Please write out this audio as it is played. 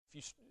if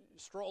you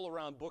stroll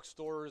around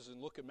bookstores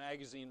and look at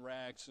magazine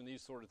racks and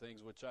these sort of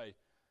things, which I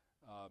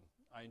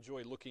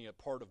enjoy looking at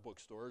part of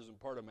bookstores and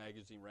part of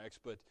magazine racks,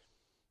 but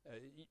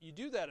you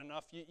do that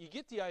enough, you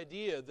get the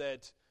idea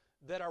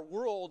that our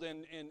world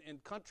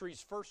and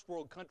countries, first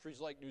world countries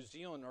like New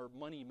Zealand, are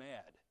money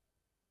mad.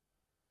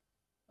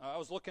 I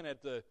was looking at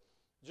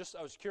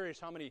I was curious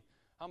how many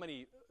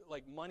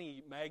like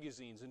money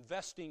magazines,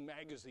 investing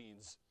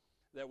magazines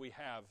that we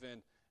have,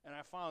 and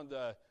I found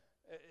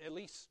at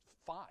least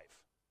 5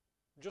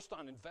 just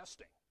on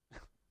investing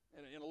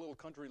in a little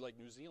country like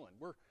New Zealand.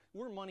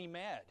 We're money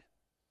mad.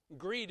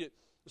 Greed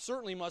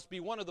certainly must be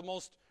one of the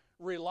most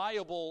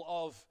reliable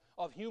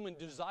of human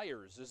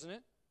desires, isn't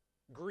it?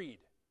 Greed.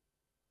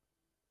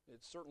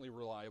 It's certainly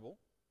reliable.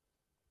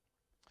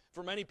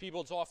 For many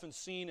people, it's often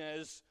seen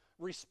as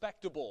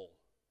respectable.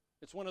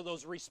 It's one of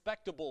those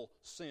respectable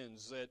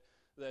sins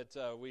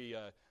that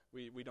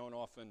we don't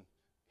often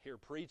hear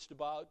preached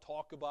about,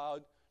 talk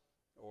about,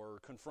 or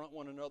confront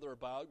one another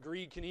about.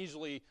 Greed can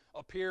easily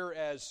appear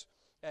as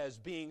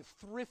being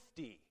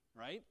thrifty,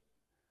 right?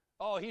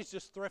 Oh, he's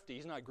just thrifty.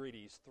 He's not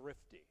greedy, he's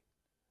thrifty.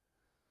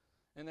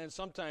 And then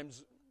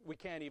sometimes we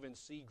can't even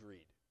see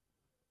greed.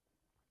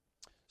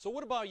 So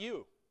what about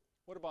you?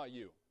 What about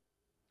you?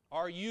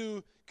 Are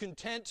you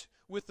content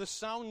with the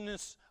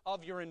soundness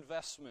of your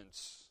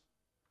investments?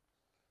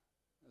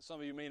 Some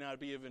of you may not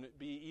be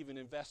even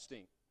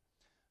investing.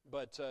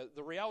 But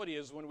the reality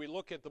is, when we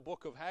look at the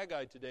book of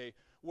Haggai today,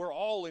 we're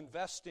all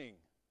investing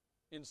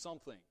in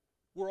something.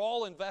 We're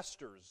all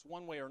investors,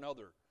 one way or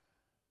another.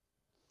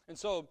 And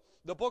so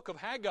the book of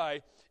Haggai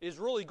is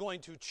really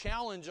going to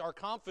challenge our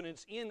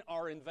confidence in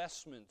our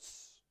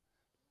investments.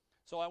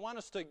 So I want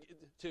us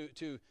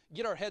to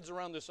get our heads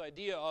around this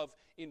idea of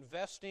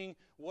investing.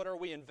 What are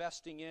we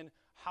investing in?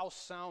 How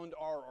sound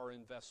are our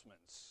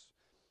investments?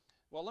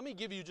 Well, let me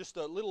give you just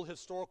a little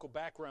historical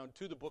background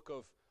to the book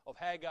of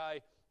Haggai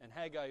and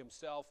Haggai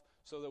himself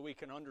so that we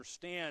can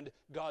understand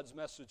God's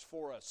message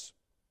for us.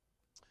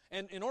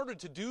 And in order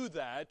to do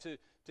that,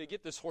 to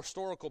get this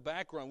historical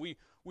background, we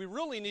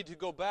really need to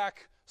go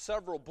back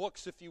several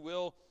books, if you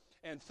will,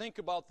 and think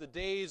about the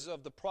days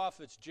of the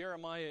prophets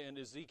Jeremiah and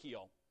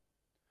Ezekiel.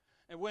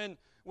 And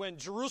when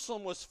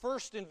Jerusalem was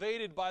first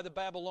invaded by the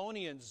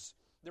Babylonians,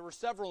 there were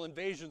several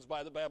invasions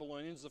by the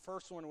Babylonians. The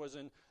first one was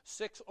in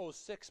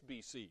 606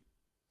 BC.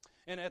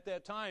 And at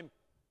that time,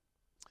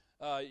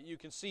 you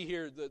can see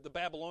here the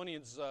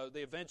Babylonians,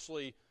 they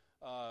eventually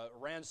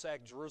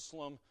ransacked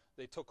Jerusalem.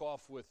 They took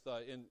off with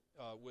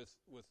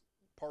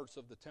parts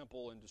of the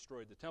temple and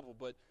destroyed the temple.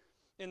 But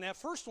in that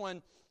first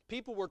one,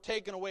 people were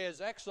taken away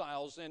as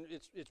exiles, and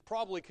it's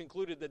probably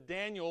concluded that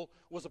Daniel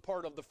was a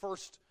part of the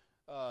first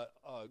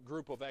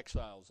group of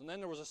exiles. And then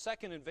there was a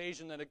second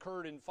invasion that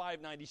occurred in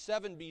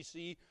 597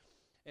 BC,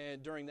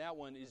 and during that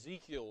one,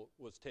 Ezekiel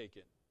was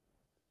taken.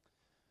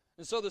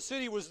 And so the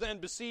city was then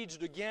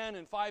besieged again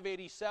in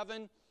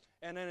 587,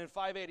 and then in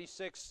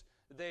 586,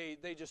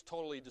 they just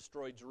totally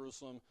destroyed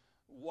Jerusalem,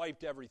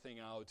 wiped everything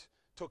out,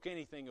 took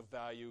anything of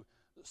value,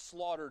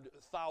 slaughtered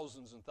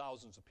thousands and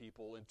thousands of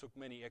people, and took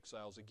many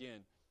exiles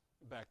again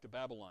back to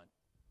Babylon.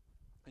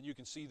 And you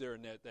can see there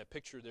in that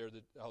picture there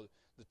that how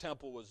the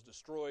temple was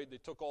destroyed. They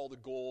took all the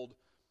gold.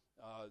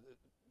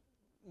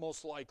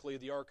 Most likely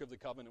the Ark of the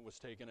Covenant was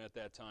taken at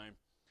that time.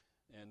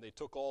 And they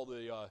took all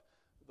the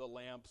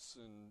lamps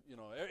and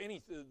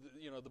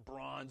the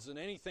bronze and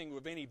anything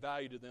of any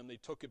value to them. They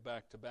took it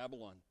back to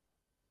Babylon.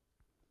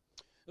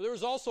 There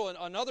was also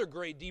another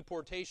great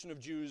deportation of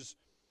Jews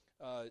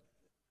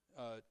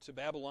to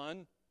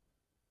Babylon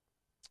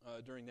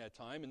during that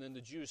time. And then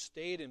the Jews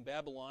stayed in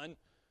Babylon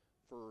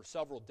for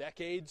several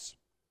decades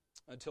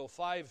until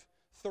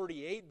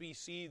 538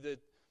 BC that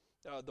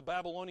the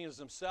Babylonians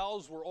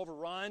themselves were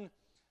overrun,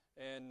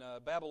 and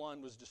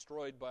Babylon was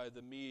destroyed by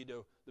the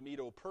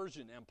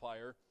Medo-Persian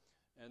Empire.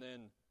 And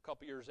then a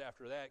couple years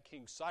after that,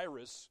 King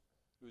Cyrus,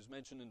 who is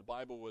mentioned in the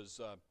Bible, was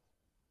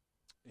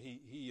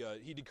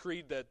he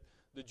decreed that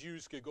the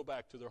Jews could go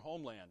back to their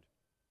homeland.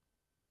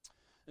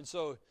 And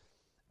so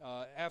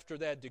after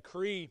that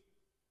decree,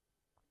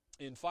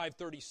 in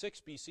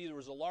 536 BC, there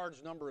was a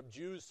large number of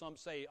Jews, some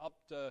say up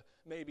to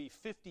maybe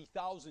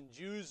 50,000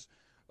 Jews,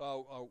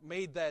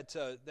 made that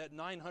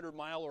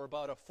 900-mile or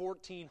about a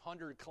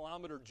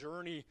 1,400-kilometer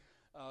journey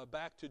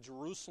back to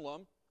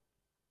Jerusalem.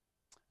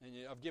 And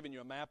I've given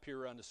you a map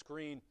here on the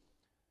screen.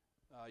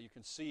 You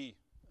can see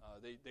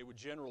they would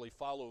generally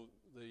follow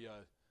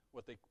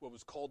what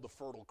was called the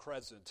Fertile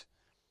Crescent.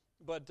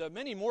 But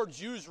many more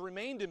Jews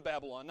remained in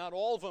Babylon. Not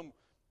all of them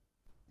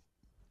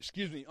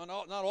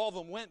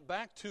went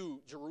back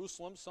to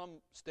Jerusalem.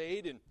 Some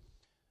stayed, and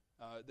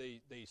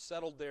they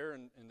settled there,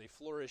 and they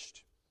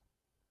flourished.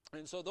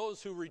 And so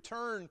those who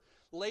returned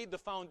laid the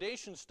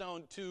foundation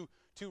stone to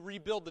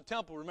rebuild the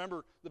temple.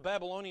 Remember, the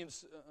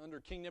Babylonians under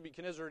King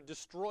Nebuchadnezzar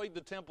destroyed the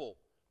temple,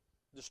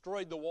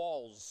 destroyed the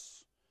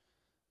walls.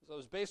 So there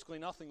was basically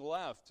nothing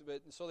left.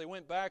 So they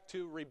went back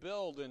to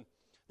rebuild, and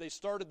they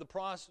started the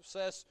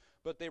process,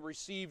 but they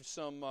received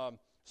some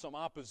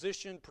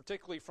opposition,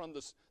 particularly from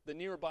the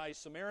nearby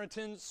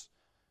Samaritans.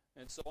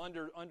 And so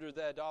under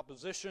that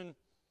opposition,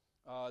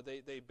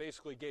 they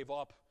basically gave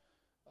up.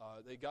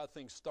 They got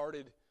things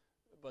started,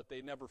 but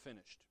they never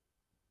finished.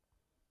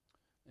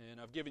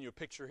 And I've given you a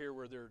picture here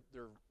where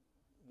they're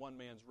one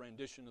man's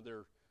rendition of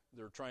they're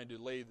trying to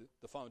lay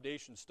the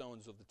foundation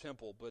stones of the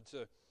temple. But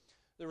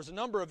there was a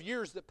number of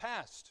years that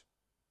passed.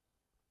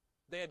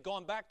 They had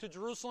gone back to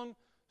Jerusalem,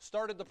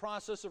 started the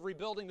process of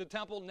rebuilding the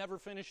temple, never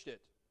finished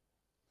it.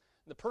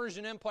 The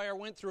Persian Empire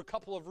went through a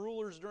couple of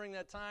rulers during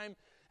that time,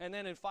 and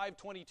then in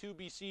 522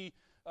 BC,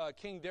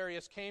 King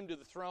Darius came to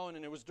the throne,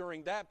 and it was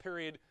during that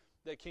period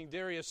that King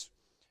Darius,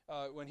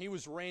 when he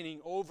was reigning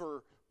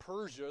over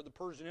Persia, the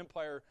Persian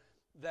Empire,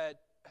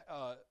 that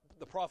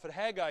the prophet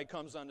Haggai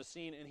comes on the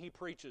scene, and he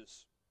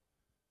preaches.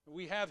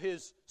 We have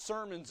his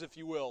sermons, if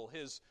you will,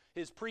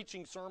 his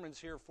preaching sermons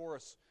here for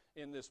us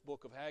in this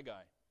book of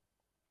Haggai.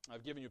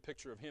 I've given you a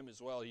picture of him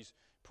as well. He's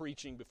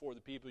preaching before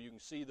the people. You can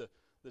see the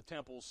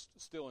temple's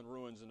still in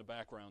ruins in the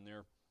background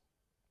there.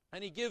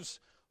 And he gives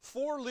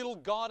 4 little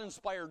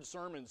God-inspired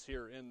sermons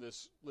here in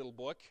this little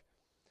book.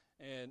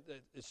 And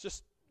it's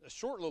just a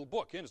short little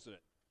book, isn't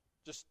it?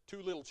 Just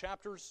 2 little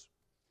chapters.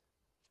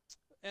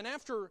 And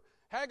after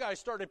Haggai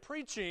started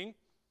preaching,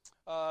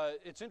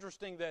 it's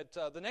interesting that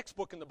the next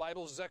book in the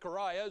Bible is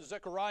Zechariah.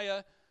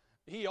 Zechariah,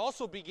 he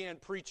also began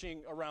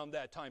preaching around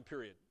that time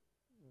period.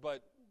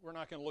 But we're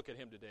not going to look at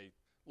him today.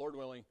 Lord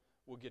willing,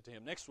 we'll get to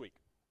him next week.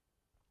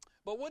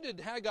 But what did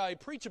Haggai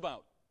preach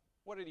about?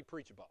 What did he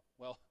preach about?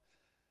 Well,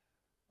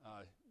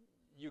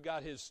 you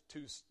got his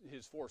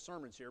 4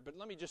 sermons here, but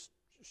let me just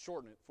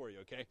shorten it for you,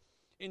 okay?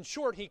 In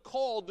short, he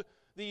called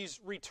these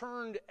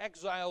returned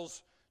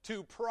exiles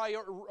to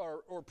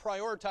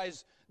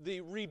prioritize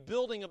the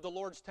rebuilding of the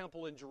Lord's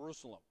temple in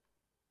Jerusalem.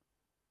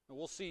 And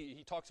we'll see,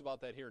 he talks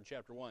about that here in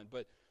chapter 1.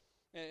 But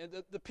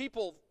the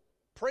people,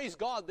 praise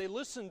God, they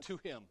listened to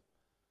him.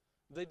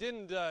 They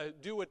didn't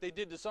do what they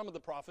did to some of the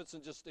prophets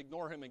and just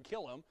ignore him and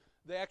kill him.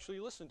 They actually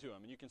listened to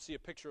him. And you can see a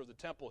picture of the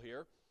temple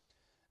here.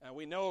 And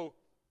we know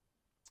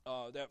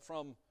that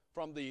from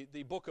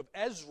the book of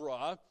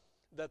Ezra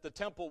that the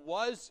temple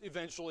was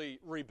eventually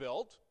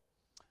rebuilt.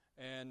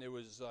 And it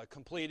was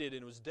completed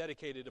and it was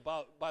dedicated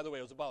by the way,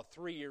 it was about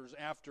 3 years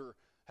after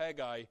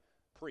Haggai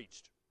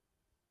preached.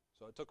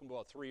 So it took him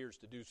about 3 years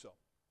to do so.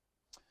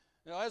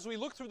 Now, as we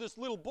look through this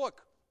little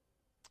book,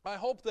 I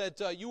hope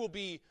that you will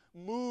be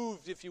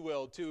moved, if you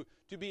will, to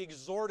be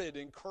exhorted,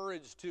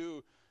 encouraged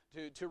to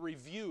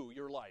review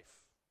your life,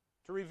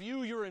 to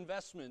review your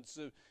investments,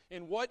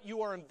 in what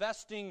you are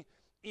investing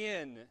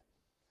in.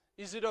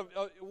 Is it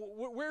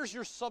where's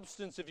your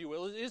substance, if you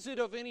will? Is it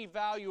of any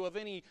value, of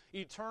any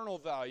eternal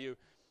value?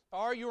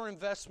 Are your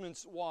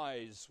investments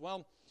wise?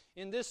 Well,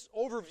 in this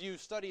overview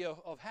study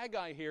of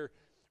Haggai here,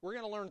 we're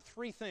going to learn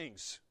 3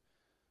 things.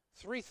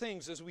 3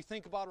 things as we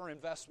think about our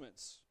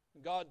investments.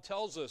 God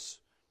tells us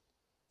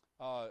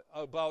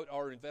about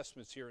our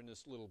investments here in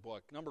this little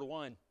book. Number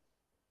 1,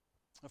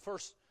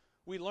 first,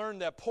 we learn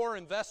that poor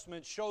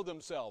investments show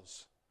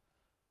themselves.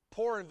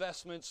 Poor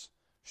investments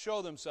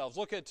show themselves.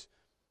 Look at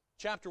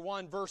chapter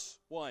 1, verse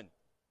 1.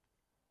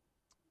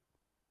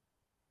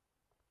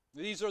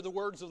 These are the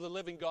words of the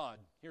living God.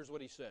 Here's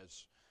what he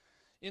says.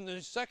 In the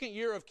 2nd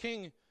year of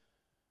King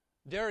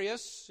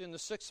Darius, in the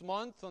 6th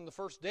month, on the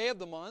 1st day of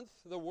the month,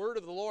 the word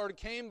of the Lord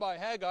came by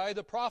Haggai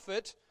the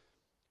prophet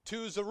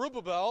to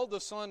Zerubbabel,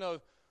 the son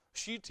of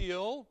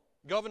Shealtiel,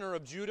 governor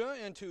of Judah,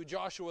 and to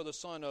Joshua, the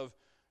son of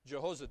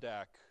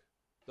Jehozadak,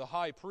 the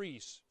high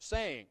priest,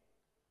 saying,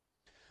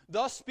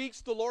 Thus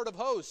speaks the Lord of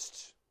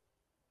hosts.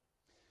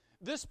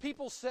 This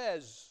people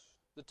says,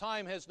 the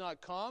time has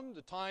not come,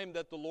 the time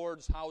that the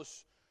Lord's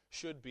house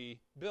should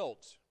be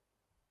built.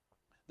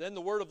 Then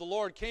the word of the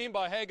Lord came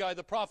by Haggai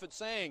the prophet,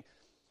 saying,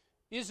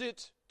 Is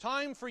it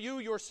time for you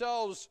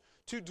yourselves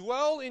to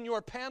dwell in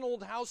your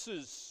paneled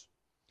houses,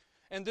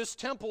 and this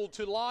temple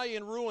to lie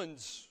in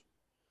ruins?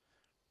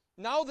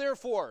 Now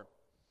therefore,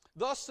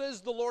 thus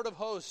says the Lord of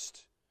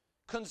hosts,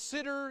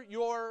 consider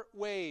your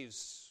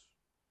ways.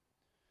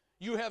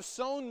 You have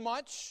sown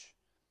much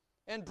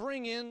and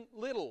bring in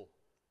little.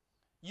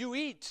 You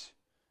eat,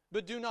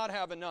 but do not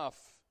have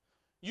enough.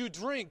 You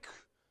drink,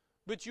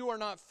 but you are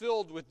not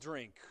filled with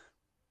drink.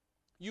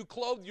 You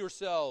clothe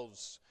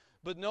yourselves,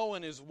 but no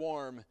one is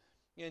warm.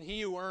 And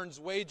he who earns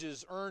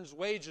wages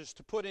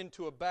to put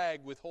into a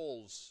bag with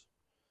holes.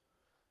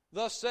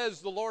 Thus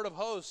says the Lord of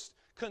hosts,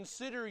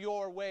 consider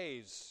your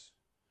ways.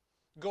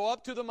 Go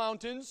up to the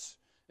mountains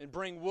and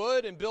bring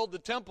wood and build the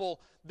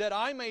temple, that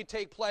I may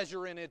take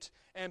pleasure in it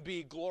and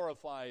be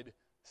glorified,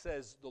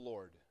 says the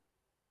Lord.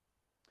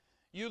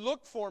 You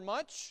looked for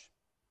much,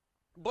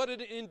 but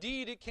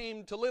indeed it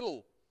came to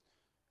little.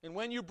 And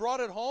when you brought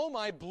it home,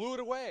 I blew it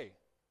away.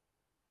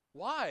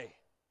 Why,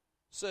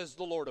 says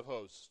the Lord of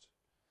hosts?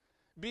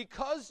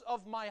 Because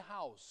of my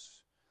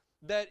house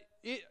that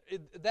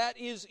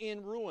is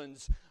in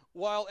ruins,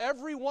 while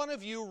every one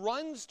of you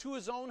runs to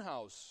his own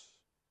house.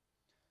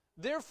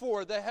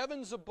 Therefore the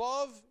heavens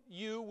above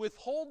you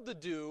withhold the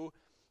dew,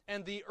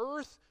 and the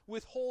earth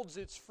withholds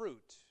its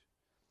fruit.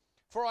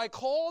 For I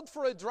called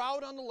for a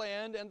drought on the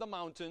land and the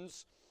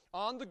mountains,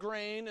 on the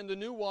grain and the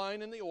new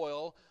wine and the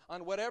oil,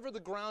 on whatever the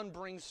ground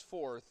brings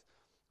forth,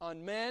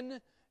 on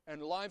men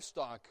and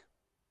livestock,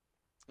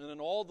 and on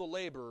all the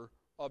labor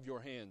of your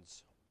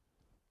hands.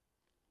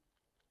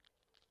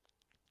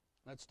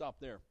 Let's stop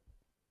there.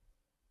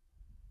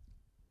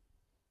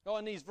 Now,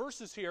 in these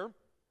verses here,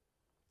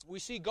 we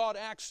see God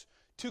acts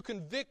to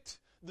convict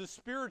the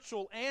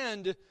spiritual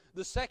and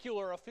the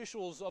secular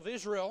officials of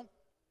Israel,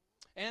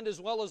 and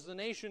as well as the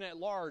nation at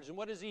large. And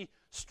what is he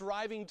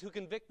striving to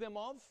convict them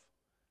of?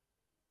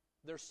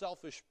 Their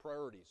selfish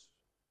priorities.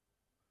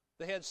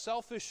 They had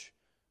selfish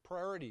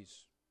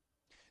priorities.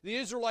 The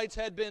Israelites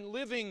had been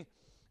living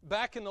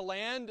back in the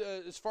land,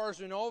 as far as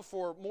we know,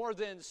 for more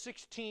than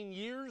 16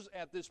 years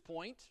at this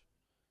point.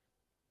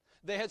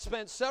 They had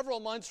spent several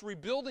months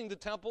rebuilding the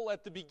temple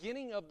at the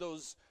beginning of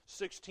those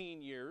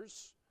 16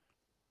 years,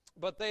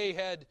 but they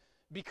had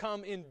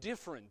become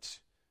indifferent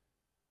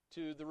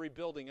to the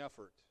rebuilding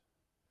effort.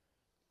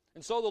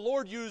 And so the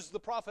Lord used the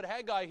prophet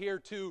Haggai here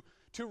to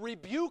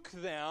rebuke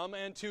them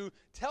and to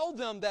tell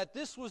them that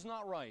this was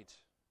not right.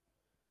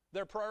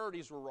 Their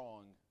priorities were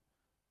wrong.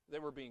 They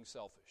were being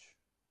selfish.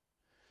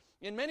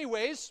 In many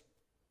ways,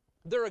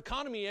 their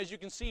economy, as you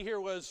can see here,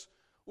 was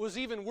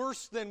even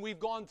worse than we've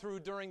gone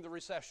through during the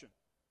recession.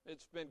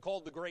 It's been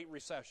called the Great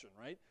Recession,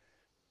 right?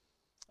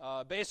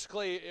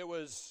 Basically, it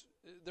was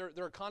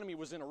their economy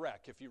was in a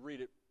wreck. If you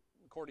read it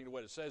according to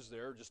what it says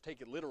there, just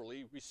take it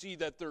literally. We see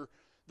that their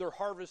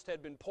harvest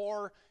had been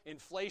poor,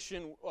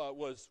 inflation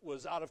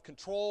was out of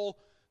control,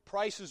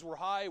 prices were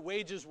high,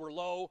 wages were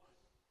low.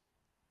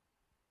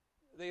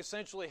 They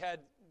essentially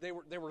they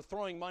were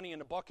throwing money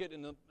in a bucket,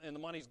 and the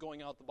money's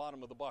going out the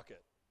bottom of the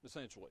bucket,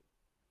 essentially.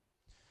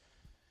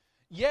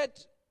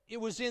 Yet, it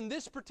was in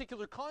this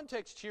particular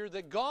context here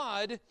that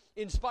God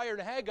inspired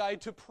Haggai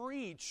to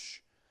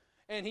preach.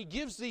 And he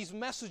gives these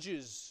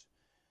messages.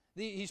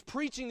 He's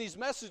preaching these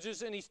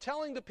messages, and he's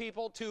telling the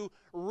people to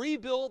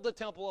rebuild the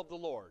temple of the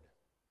Lord.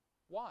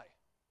 Why?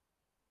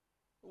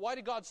 Why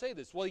did God say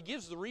this? Well, he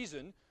gives the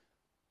reason.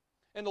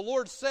 And the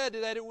Lord said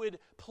that it would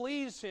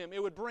please him.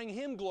 It would bring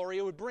him glory.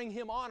 It would bring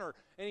him honor.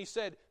 And he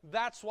said,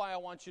 that's why I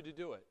want you to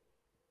do it.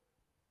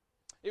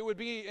 It would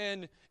be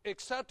an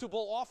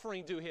acceptable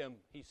offering to him,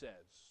 he says.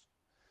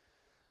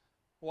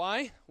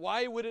 Why?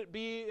 Why would it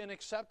be an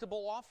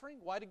acceptable offering?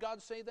 Why did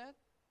God say that?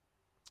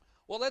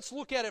 Well, let's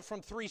look at it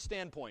from three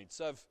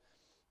standpoints. I've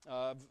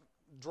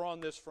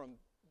drawn this from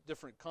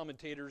different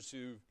commentators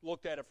who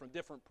looked at it from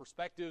different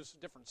perspectives,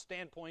 different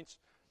standpoints.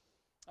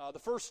 The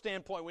first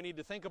standpoint we need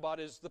to think about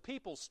is the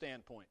people's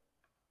standpoint.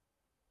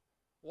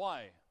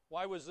 Why?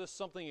 Why was this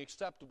something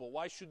acceptable?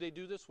 Why should they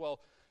do this? Well,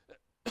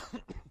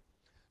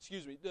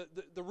 excuse me,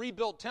 the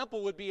rebuilt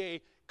temple would be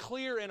a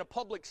clear and a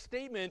public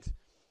statement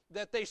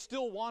that they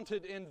still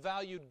wanted and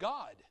valued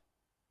God.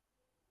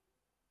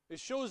 It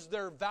shows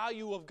their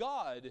value of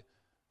God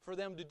for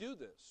them to do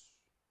this.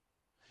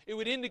 It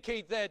would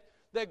indicate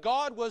that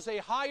God was a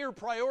higher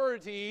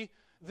priority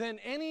than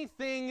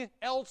anything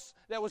else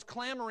that was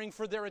clamoring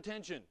for their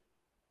attention.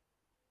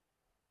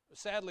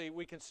 Sadly,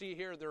 we can see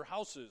here their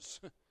houses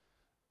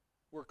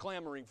were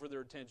clamoring for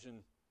their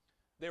attention.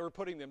 They were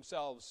putting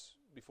themselves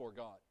before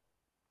God.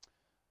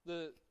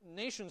 The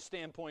nation's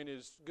standpoint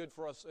is good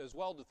for us as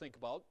well to think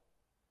about.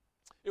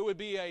 It would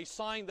be a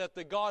sign that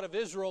the God of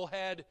Israel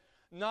had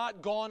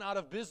not gone out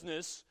of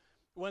business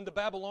when the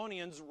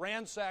Babylonians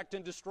ransacked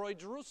and destroyed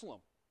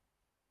Jerusalem.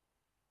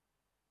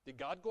 Did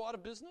God go out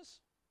of business?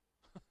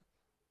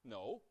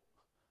 No.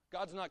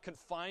 God's not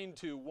confined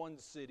to one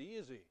city,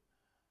 is he?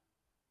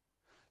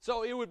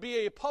 So it would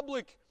be a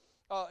public,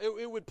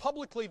 it would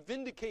publicly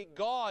vindicate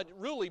God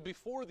really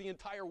before the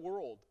entire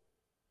world.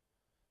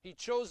 He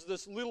chose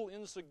this little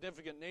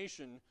insignificant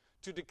nation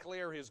to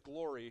declare his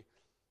glory,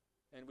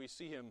 and we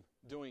see him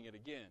doing it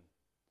again.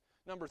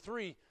 Number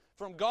three,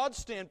 from God's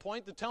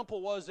standpoint, the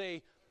temple was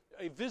a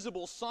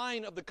visible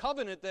sign of the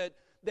covenant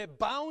that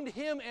bound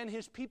him and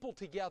his people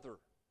together.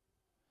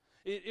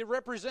 It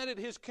represented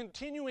his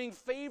continuing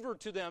favor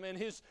to them and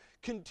his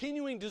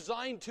continuing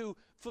design to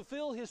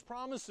fulfill his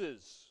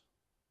promises.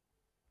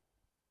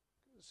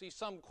 See,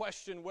 some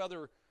question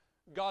whether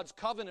God's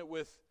covenant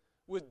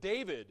with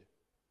David,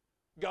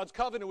 God's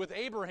covenant with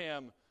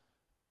Abraham,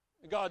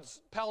 God's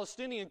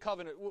Palestinian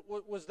covenant,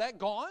 was that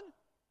gone?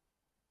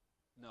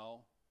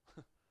 No.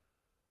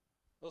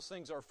 Those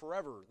things are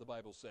forever, the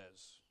Bible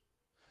says.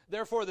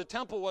 Therefore, the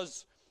temple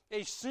was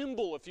a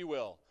symbol, if you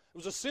will. It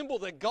was a symbol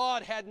that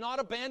God had not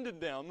abandoned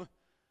them.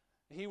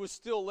 He was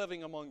still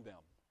living among them.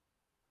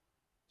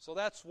 So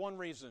that's one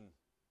reason,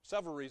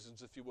 several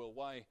reasons, if you will,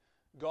 why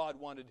God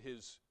wanted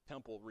his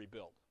temple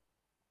rebuilt.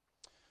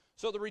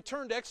 So the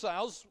returned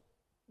exiles,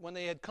 when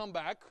they had come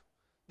back,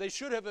 they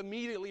should have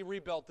immediately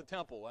rebuilt the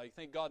temple. I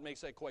think God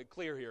makes that quite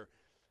clear here.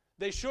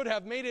 They should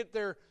have made it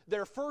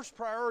their first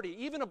priority,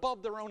 even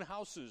above their own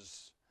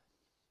houses.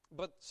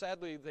 But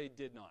sadly, they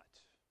did not.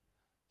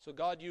 So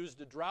God used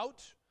a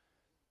drought.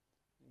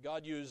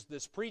 God used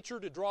this preacher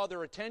to draw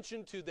their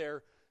attention to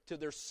their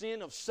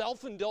sin of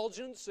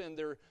self-indulgence and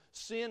their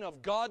sin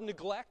of God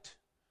neglect.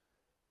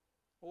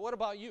 Well, what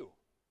about you?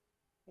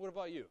 What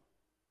about you?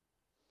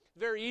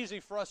 Very easy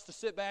for us to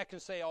sit back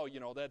and say, oh,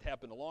 that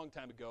happened a long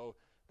time ago.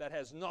 That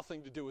has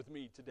nothing to do with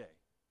me today.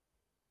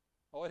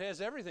 Oh, it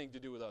has everything to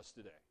do with us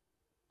today.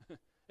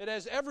 It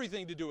has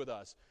everything to do with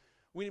us.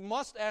 We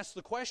must ask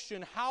the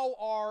question, how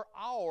are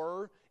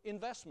our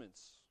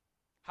investments?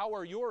 How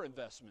are your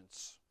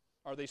investments?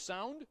 Are they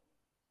sound?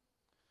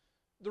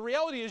 The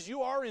reality is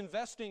you are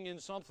investing in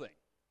something.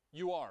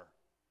 You are.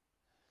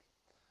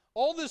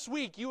 All this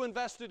week you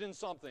invested in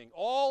something.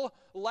 All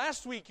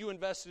last week you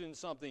invested in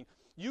something.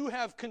 You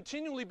have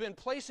continually been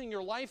placing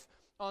your life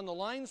on the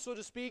line, so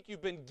to speak.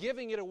 You've been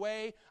giving it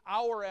away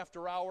hour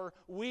after hour,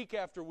 week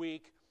after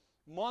week,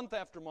 month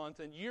after month,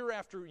 and year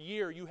after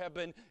year. You have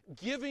been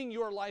giving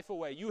your life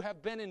away. You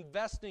have been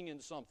investing in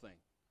something.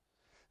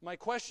 My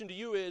question to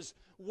you is,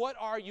 what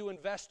are you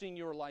investing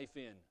your life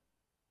in?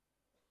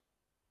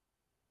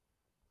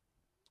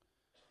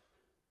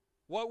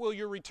 What will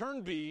your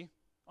return be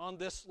on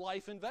this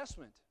life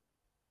investment?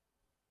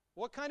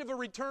 What kind of a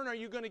return are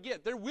you going to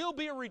get? There will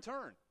be a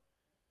return.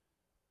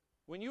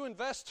 When you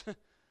invest,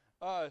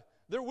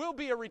 there will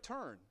be a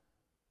return.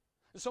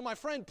 And so, my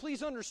friend,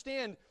 please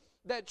understand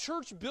that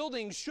church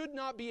buildings should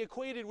not be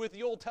equated with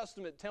the Old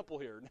Testament temple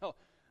here. Now,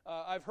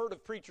 I've heard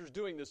of preachers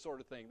doing this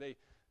sort of thing.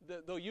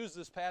 They'll use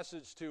this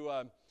passage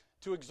to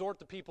exhort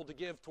the people to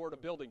give toward a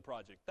building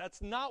project.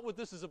 That's not what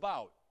this is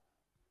about.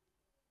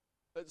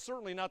 It's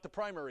certainly not the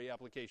primary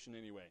application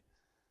anyway.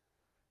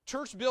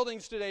 Church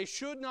buildings today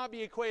should not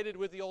be equated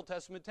with the Old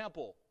Testament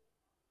temple.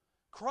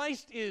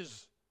 Christ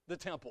is the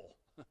temple.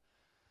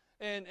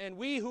 And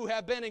we who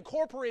have been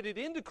incorporated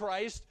into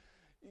Christ,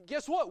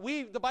 guess what?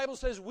 The Bible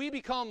says we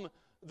become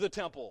the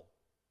temple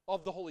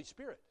of the Holy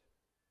Spirit,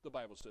 the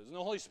Bible says. And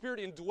the Holy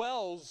Spirit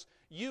indwells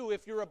you.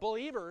 If you're a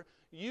believer,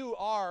 you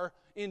are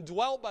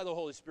indwelt by the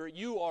Holy Spirit.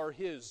 You are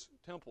His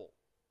temple.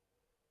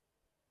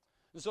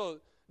 And so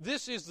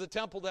this is the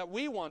temple that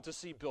we want to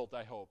see built,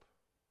 I hope.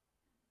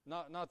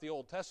 Not the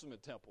Old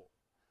Testament temple.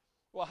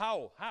 Well,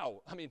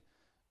 how? I mean,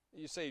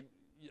 you say,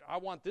 I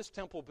want this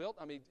temple built?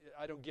 I mean,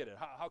 I don't get it.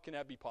 How can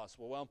that be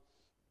possible? Well,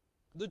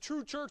 the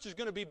true church is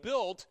going to be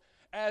built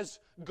as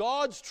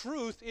God's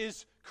truth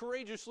is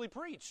courageously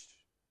preached.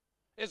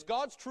 As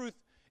God's truth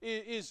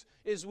is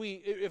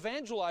we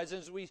evangelize,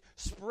 as we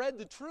spread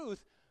the true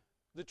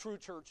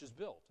church is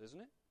built, isn't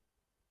it?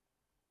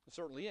 It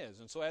certainly is.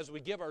 And so as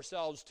we give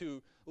ourselves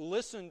to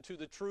listen to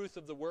the truth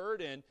of the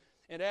Word, and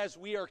as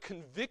we are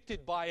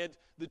convicted by it,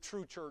 the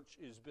true church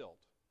is built.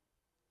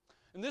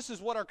 And this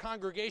is what our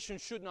congregation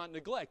should not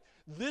neglect.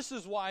 This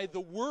is why the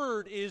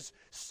Word is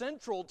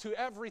central to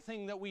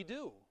everything that we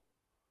do.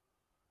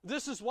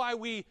 This is why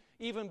we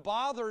even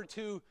bother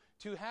to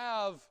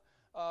have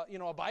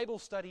a Bible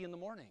study in the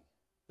morning.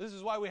 This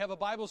is why we have a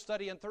Bible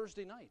study on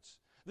Thursday nights.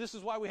 This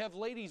is why we have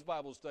ladies'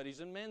 Bible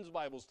studies and men's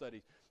Bible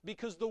studies,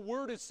 because the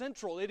Word is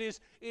central. It is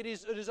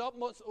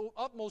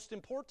utmost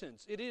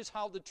importance. It is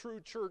how the true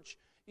church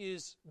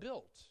is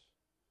built.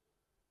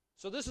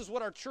 So this is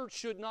what our church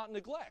should not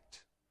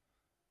neglect.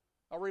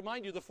 I'll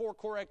remind you the 4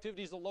 core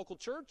activities of the local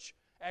church.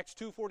 Acts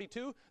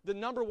 2:42. The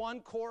number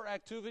one core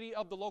activity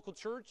of the local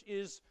church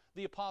is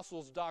the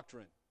apostles'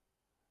 doctrine.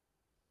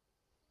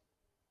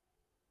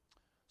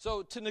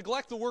 So to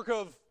neglect the work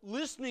of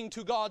listening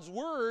to God's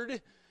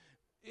Word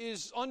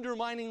is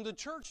undermining the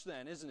church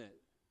then, isn't it?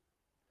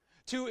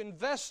 To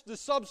invest the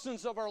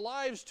substance of our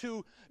lives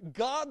to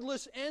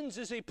godless ends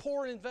is a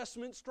poor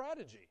investment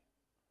strategy.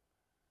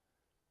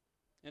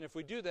 And if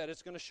we do that,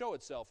 it's going to show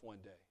itself one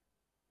day.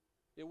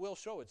 It will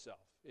show itself.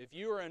 If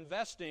you are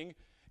investing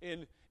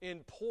in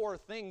poor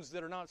things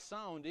that are not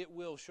sound, it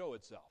will show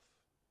itself.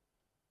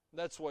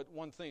 That's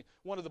one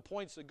of the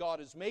points that God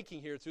is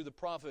making here through the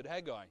prophet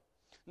Haggai.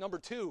 Number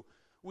 2,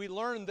 we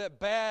learn that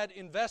bad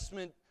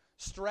investment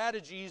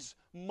strategies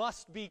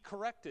must be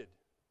corrected.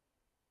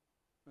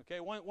 Okay,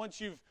 once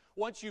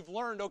you've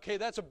learned, okay,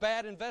 that's a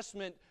bad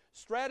investment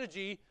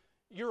strategy,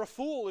 you're a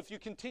fool if you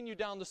continue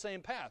down the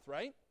same path,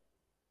 right?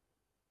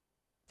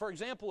 For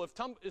example,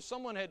 if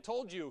someone had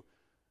told you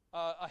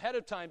ahead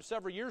of time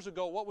several years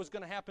ago what was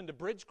going to happen to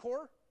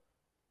Bridgecorp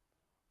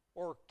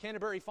or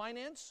Canterbury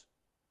Finance,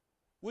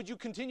 would you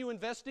continue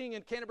investing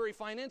in Canterbury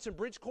Finance and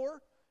Bridgecorp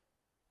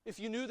if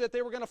you knew that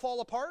they were going to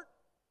fall apart?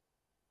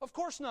 Of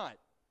course not.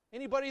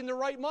 Anybody in their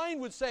right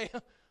mind would say,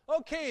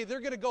 okay, they're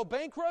going to go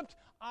bankrupt,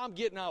 I'm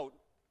getting out.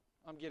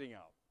 I'm getting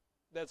out.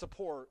 That's a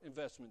poor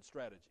investment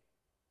strategy.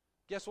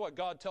 Guess what?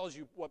 God tells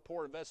you what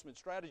poor investment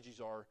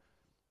strategies are,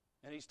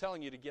 and He's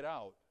telling you to get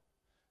out.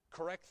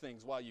 Correct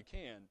things while you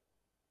can.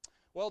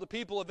 Well, the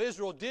people of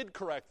Israel did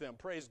correct them,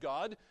 praise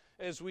God,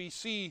 as we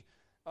see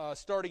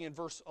starting in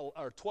verse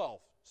 12.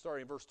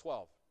 Starting in verse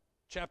 12.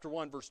 Chapter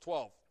 1, verse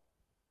 12.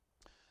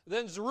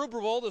 Then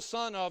Zerubbabel, the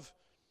son of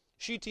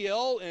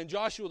Shealtiel, and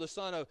Joshua, the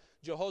son of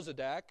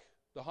Jehozadak,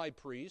 the high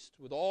priest,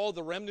 with all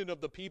the remnant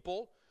of the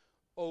people,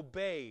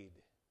 obeyed.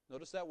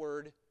 Notice that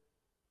word,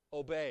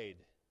 obeyed.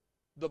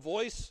 The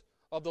voice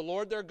of the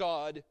Lord their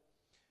God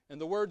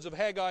and the words of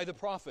Haggai the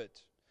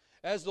prophet,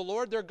 as the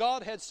Lord their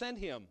God had sent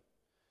him.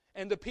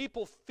 And the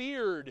people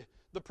feared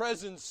the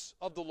presence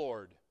of the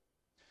Lord.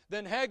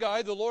 Then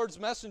Haggai, the Lord's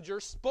messenger,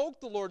 spoke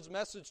the Lord's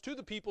message to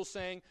the people,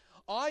 saying,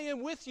 I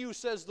am with you,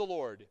 says the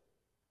Lord.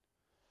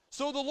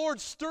 So the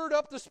Lord stirred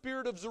up the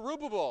spirit of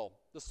Zerubbabel,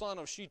 the son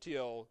of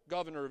Shealtiel,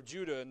 governor of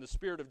Judah, and the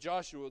spirit of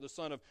Joshua, the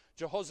son of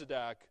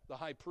Jehozadak, the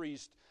high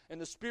priest,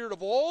 and the spirit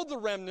of all the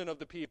remnant of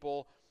the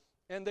people,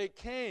 and they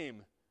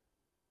came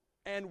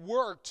and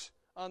worked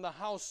on the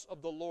house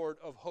of the Lord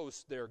of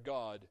hosts, their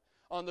God,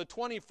 on the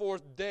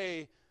 24th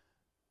day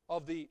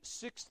of the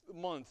 6th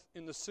month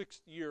in the 6th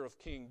year of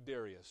King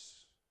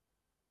Darius.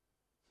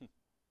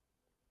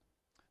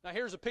 Now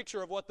here's a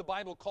picture of what the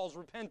Bible calls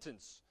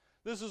repentance.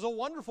 This is a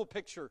wonderful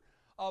picture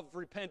of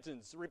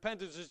repentance.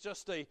 Repentance is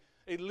just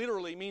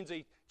literally means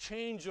a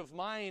change of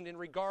mind in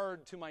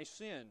regard to my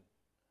sin.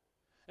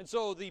 And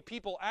so the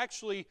people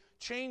actually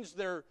changed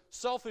their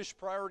selfish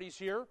priorities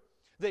here.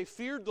 They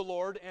feared the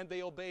Lord and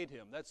they obeyed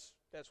Him. That's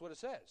what it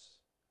says.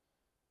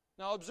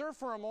 Now observe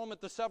for a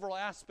moment the several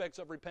aspects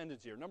of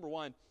repentance here. Number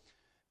one,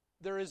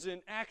 there is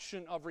an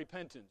action of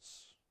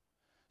repentance.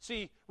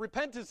 See,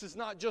 repentance is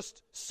not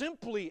just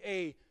simply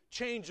a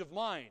change of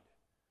mind.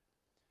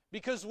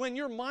 Because when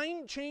your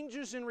mind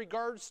changes in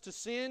regards to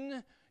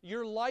sin,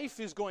 your life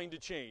is going to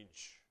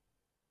change.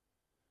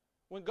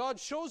 When God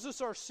shows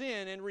us our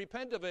sin and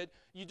repent of it,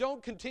 you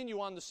don't continue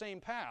on the same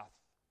path.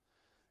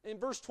 In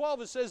verse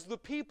 12 it says, the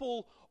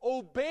people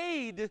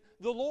obeyed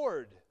the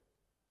Lord.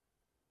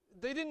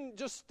 They didn't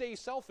just stay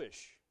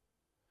selfish.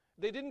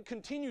 They didn't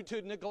continue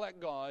to neglect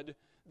God.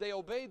 They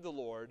obeyed the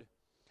Lord.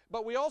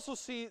 But we also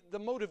see the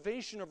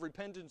motivation of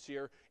repentance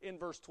here in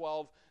verse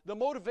 12. The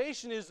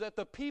motivation is that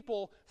the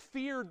people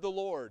feared the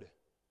Lord.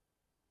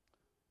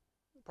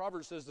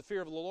 Proverbs says the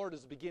fear of the Lord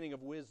is the beginning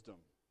of wisdom.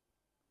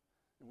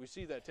 And we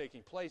see that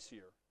taking place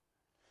here.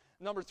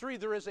 Number three,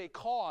 there is a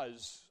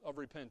cause of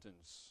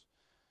repentance.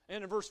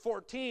 And in verse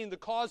 14, the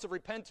cause of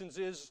repentance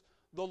is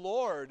the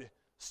Lord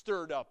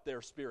stirred up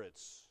their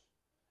spirits.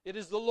 It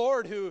is the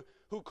Lord who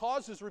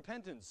causes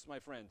repentance, my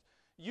friend.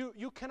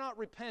 You cannot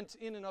repent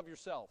in and of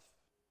yourself.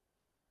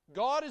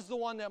 God is the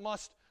one that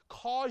must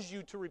cause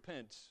you to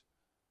repent.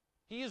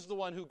 He is the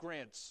one who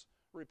grants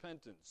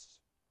repentance.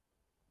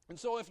 And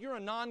so if you're a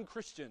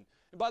non-Christian,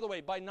 and by the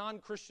way, by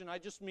non-Christian I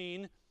just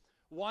mean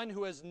one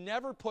who has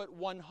never put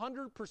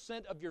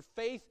 100% of your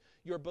faith,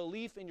 your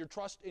belief, and your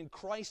trust in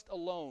Christ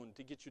alone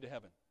to get you to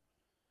heaven.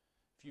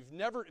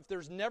 If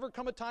there's never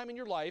come a time in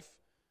your life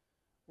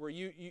where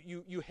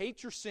you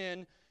hate your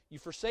sin, you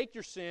forsake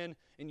your sin,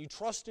 and you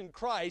trust in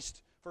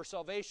Christ for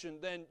salvation,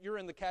 then you're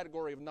in the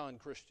category of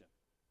non-Christian.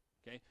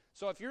 Okay?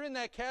 So if you're in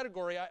that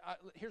category,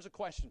 here's a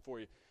question for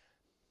you.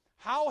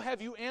 How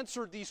have you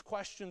answered these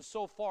questions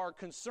so far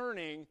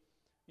concerning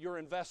your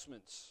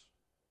investments?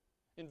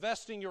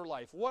 Investing your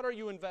life. What are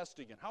you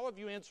investing in? How have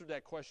you answered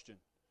that question?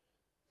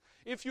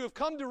 If you have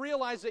come to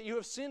realize that you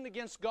have sinned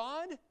against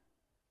God,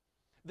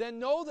 then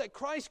know that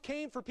Christ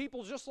came for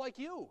people just like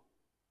you.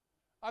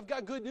 I've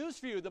got good news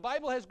for you. The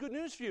Bible has good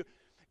news for you.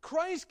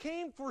 Christ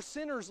came for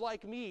sinners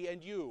like me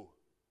and you.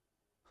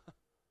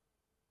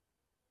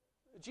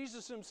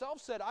 Jesus himself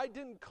said, I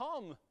didn't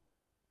come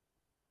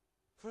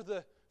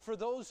for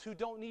those who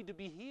don't need to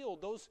be healed,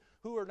 those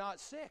who are not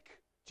sick.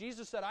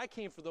 Jesus said, I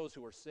came for those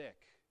who are sick.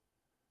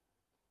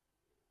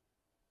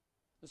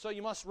 And so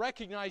you must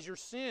recognize your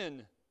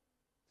sin.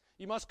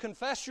 You must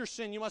confess your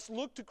sin. You must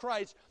look to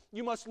Christ.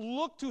 You must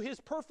look to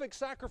His perfect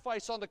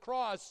sacrifice on the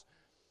cross.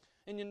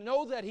 And you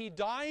know that He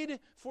died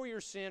for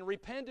your sin,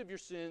 repent of your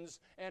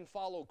sins, and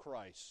follow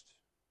Christ.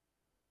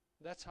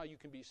 That's how you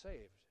can be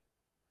saved.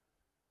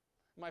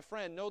 My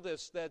friend, know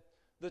this, that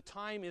the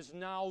time is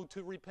now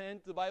to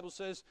repent. The Bible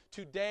says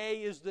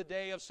today is the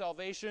day of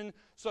salvation.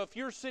 So if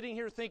you're sitting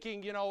here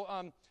thinking,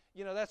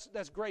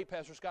 that's great,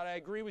 Pastor Scott, I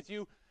agree with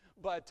you,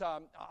 but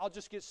I'll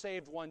just get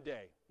saved one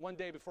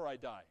day before I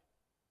die.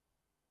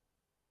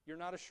 You're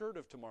not assured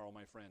of tomorrow,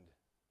 my friend.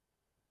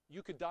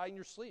 You could die in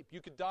your sleep.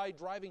 You could die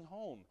driving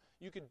home.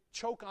 You could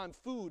choke on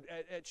food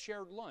at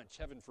shared lunch,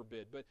 heaven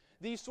forbid. But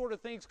these sort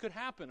of things could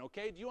happen,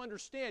 okay? Do you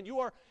understand? You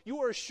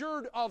are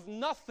assured of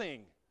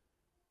nothing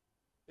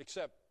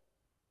except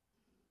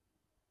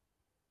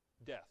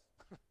death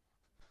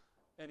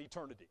and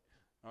eternity,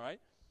 all right?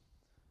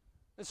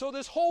 And so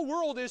this whole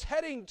world is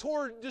heading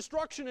toward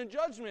destruction and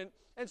judgment.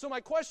 And so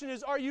my question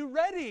is, are you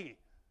ready?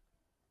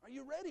 Are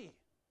you ready?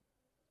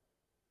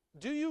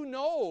 Do you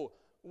know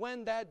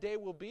when that day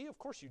will be? Of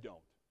course you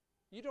don't.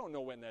 You don't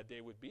know when that day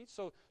would be.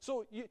 So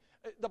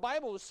the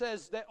Bible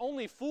says that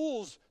only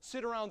fools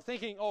sit around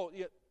thinking,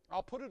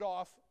 I'll put it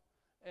off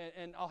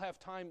and I'll have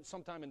time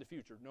sometime in the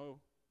future. No,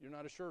 you're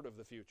not assured of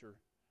the future.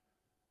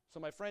 So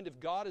my friend, if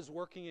God is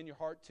working in your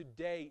heart,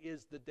 today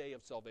is the day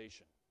of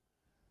salvation.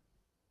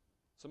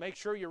 So make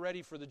sure you're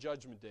ready for the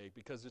judgment day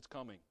because it's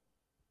coming.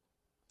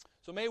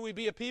 So may we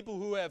be a people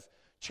who have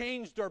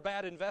changed our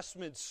bad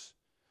investments,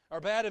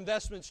 our bad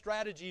investment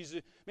strategies.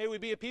 May we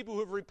be a people who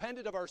have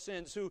repented of our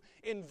sins, who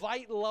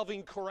invite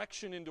loving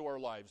correction into our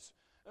lives.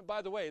 And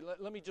by the way,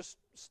 let me just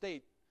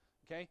state,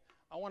 okay,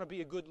 I want to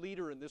be a good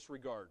leader in this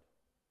regard.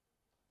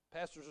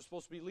 Pastors are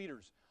supposed to be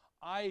leaders.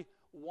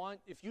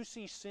 If you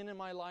see sin in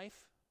my life,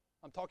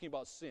 I'm talking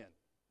about sin,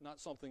 not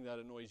something that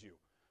annoys you.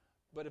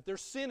 But if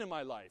there's sin in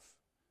my life,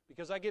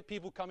 because I get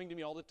people coming to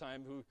me all the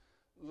time who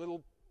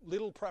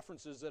little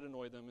preferences that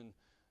annoy them,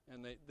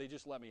 and they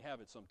just let me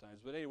have it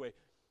sometimes. But anyway,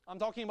 I'm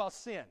talking about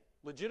sin,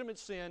 legitimate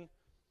sin.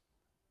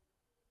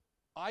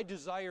 I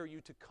desire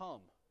you to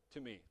come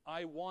to me.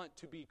 I want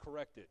to be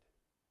corrected.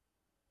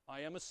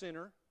 I am a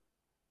sinner.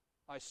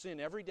 I sin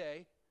every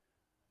day.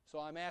 So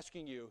I'm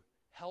asking you,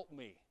 help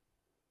me.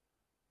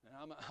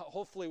 And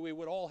hopefully we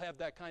would all have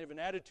that kind of an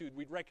attitude.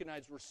 We'd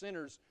recognize we're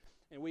sinners,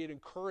 and we'd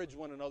encourage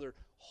one another,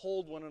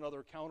 hold one another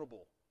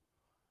accountable.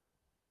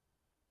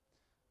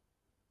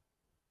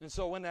 And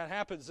so when that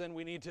happens, then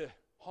we need to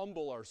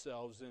humble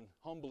ourselves and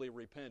humbly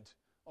repent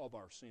of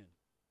our sin.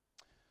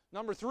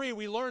 Number 3,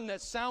 we learn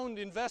that sound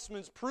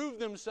investments prove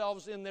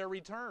themselves in their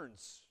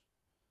returns.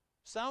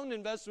 Sound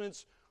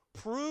investments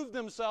prove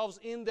themselves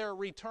in their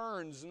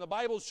returns. And the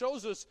Bible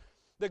shows us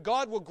that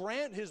God will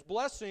grant His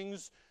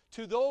blessings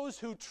to those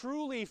who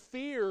truly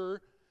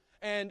fear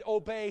and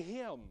obey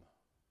Him.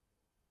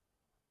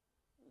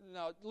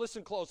 Now,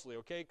 listen closely,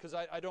 okay? Because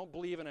I don't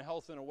believe in a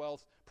health and a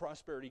wealth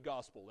prosperity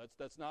gospel.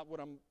 That's not what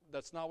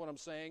I'm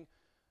saying.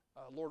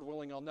 Lord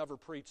willing, I'll never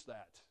preach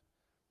that.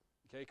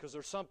 Okay? Because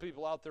there's some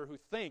people out there who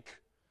think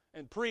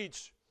and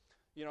preach,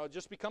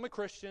 just become a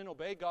Christian,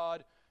 obey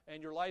God,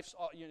 and your life's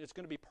it's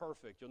going to be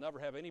perfect. You'll never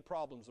have any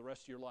problems the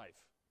rest of your life.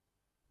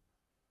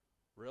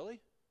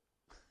 Really?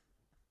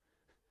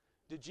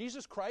 Did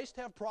Jesus Christ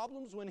have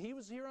problems when He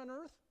was here on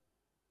earth?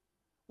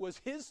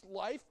 Was His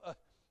life,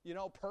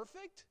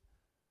 perfect?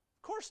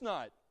 Of course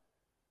not.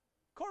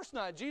 Of course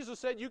not. Jesus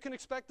said you can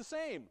expect the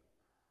same.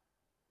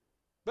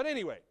 But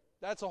anyway,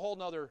 that's a whole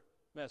nother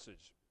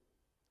message.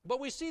 But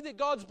we see that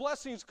God's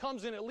blessings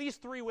comes in at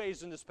least 3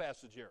 ways in this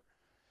passage here.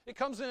 It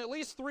comes in at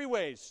least 3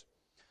 ways.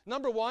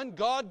 Number 1,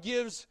 God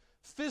gives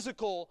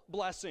physical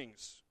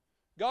blessings.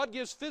 God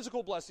gives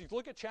physical blessings.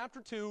 Look at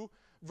chapter 2,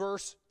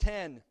 verse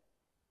 10.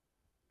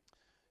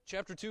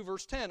 Chapter 2,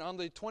 verse 10. On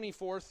the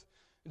 24th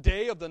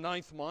day of the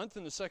 9th month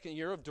in the 2nd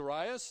year of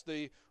Darius,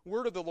 the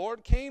word of the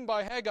Lord came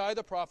by Haggai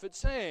the prophet,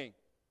 saying,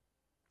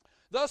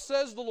 Thus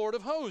says the Lord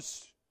of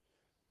hosts,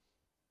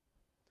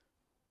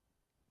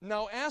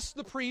 Now ask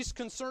the priest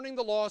concerning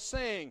the law,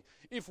 saying,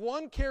 If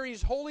one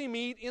carries holy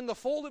meat in the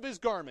fold of his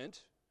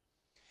garment,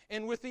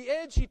 and with the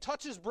edge he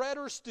touches bread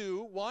or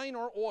stew, wine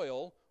or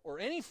oil, or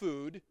any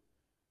food,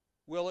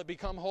 will it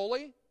become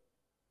holy?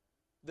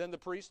 Then the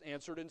priest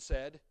answered and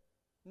said,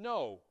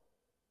 No.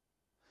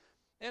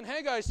 And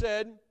Haggai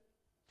said,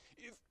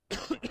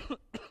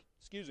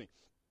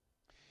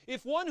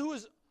 If one who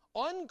is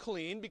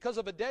unclean because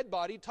of a dead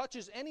body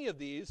touches any of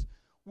these,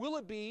 will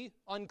it be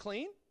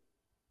unclean?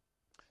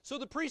 So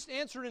the priest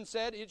answered and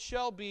said, It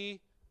shall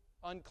be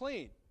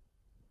unclean.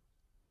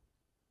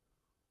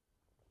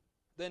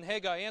 Then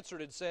Haggai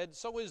answered and said,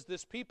 So is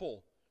this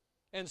people,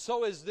 and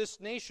so is this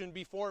nation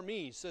before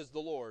me, says the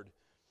Lord.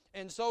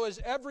 And so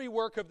is every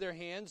work of their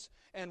hands,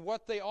 and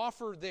what they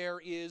offer there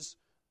is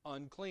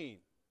unclean.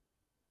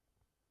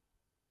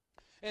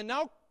 And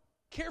now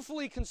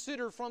carefully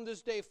consider from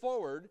this day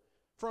forward,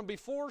 from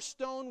before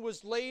stone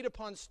was laid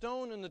upon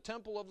stone in the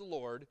temple of the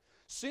Lord,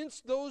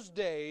 since those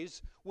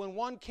days when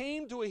one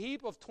came to a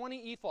heap of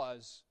 20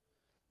 ephahs,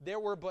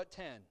 there were but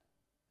 10.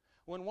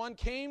 When one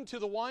came to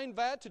the wine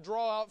vat to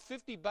draw out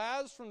 50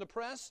 baths from the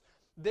press,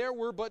 there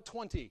were but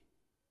 20.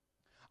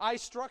 I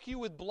struck you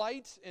with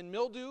blight and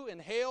mildew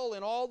and hail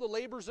and all the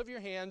labors of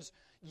your hands,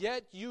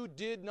 yet you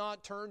did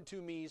not turn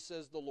to me,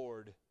 says the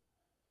Lord.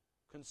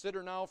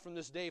 Consider now from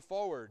this day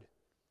forward,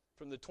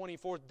 from the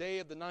 24th day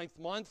of the 9th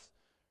month,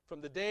 from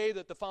the day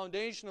that the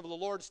foundation of the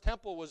Lord's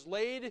temple was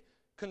laid,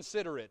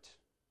 consider it.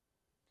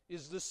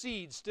 Is the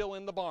seed still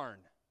in the barn?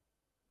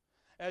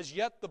 As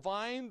yet the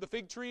vine, the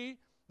fig tree,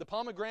 the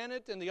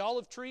pomegranate, and the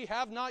olive tree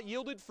have not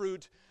yielded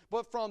fruit,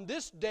 but from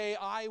this day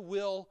I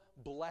will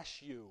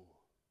bless you.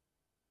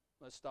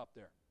 Let's stop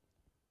there.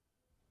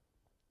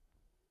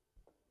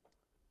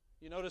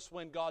 You notice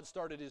when God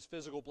started His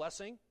physical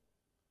blessing?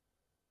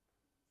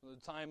 From the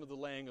time of the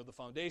laying of the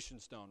foundation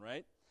stone,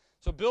 right?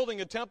 So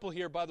building a temple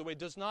here, by the way,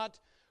 does not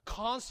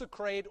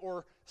consecrate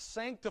or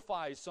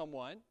sanctify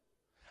someone.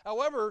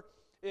 However,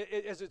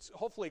 as it's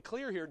hopefully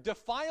clear here,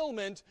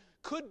 defilement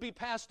could be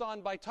passed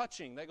on by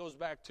touching. That goes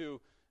back to,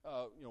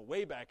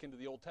 way back into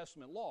the Old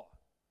Testament law.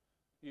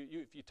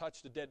 If you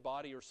touched a dead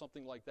body or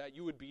something like that,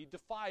 you would be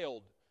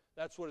defiled.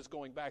 That's what it's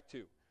going back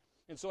to.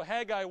 And so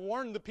Haggai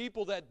warned the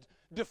people that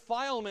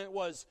defilement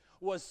was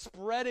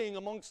spreading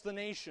amongst the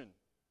nation.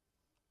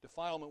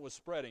 Defilement was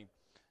spreading.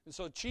 And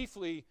so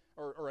chiefly,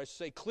 or I should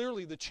say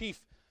clearly, the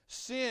chief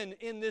sin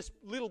in this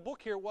little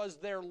book here was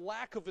their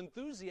lack of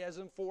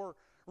enthusiasm for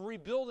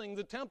rebuilding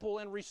the temple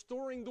and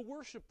restoring the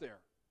worship there.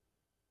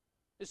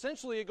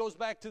 Essentially, it goes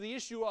back to the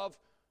issue of,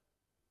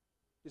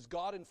 is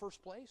God in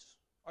first place?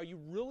 Are you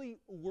really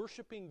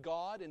worshiping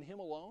God and Him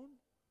alone?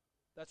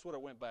 That's what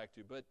it went back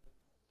to. But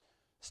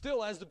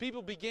still, as the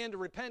people began to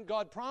repent,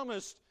 God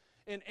promised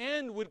an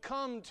end would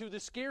come to the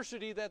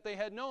scarcity that they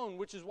had known,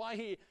 which is why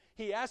He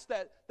he asked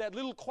that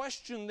little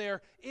question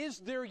there, is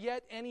there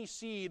yet any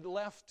seed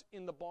left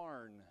in the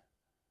barn?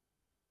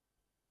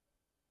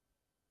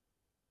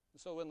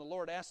 So when the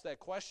Lord asked that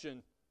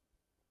question,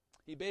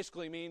 he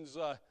basically means,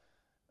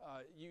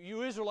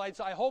 you Israelites,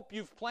 I hope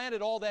you've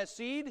planted all that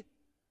seed.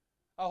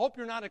 I hope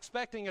you're not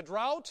expecting a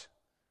drought.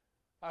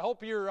 I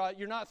hope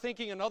you're not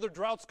thinking another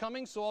drought's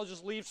coming, so I'll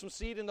just leave some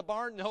seed in the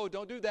barn. No,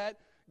 don't do that.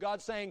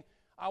 God's saying,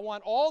 I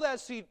want all that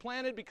seed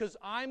planted because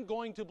I'm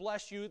going to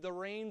bless you. The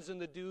rains and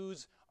the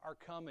dews are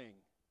coming.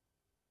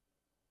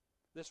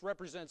 This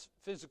represents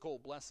physical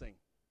blessing.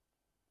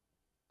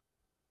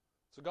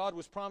 So God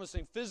was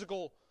promising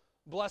physical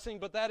blessing,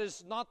 but that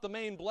is not the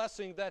main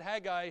blessing that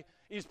Haggai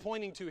is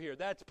pointing to here.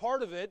 That's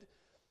part of it.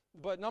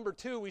 But number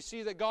two, we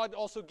see that God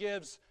also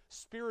gives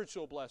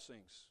spiritual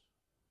blessings.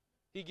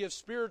 He gives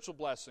spiritual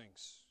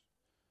blessings.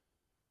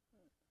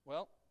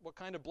 Well, what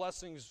kind of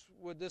blessings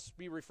would this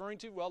be referring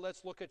to? Well,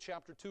 let's look at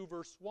chapter 2,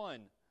 verse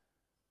 1.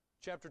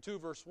 Chapter 2,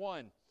 verse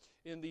 1.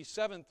 In the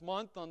 7th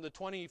month, on the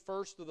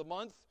 21st of the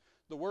month,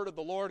 the word of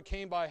the Lord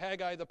came by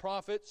Haggai the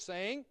prophet,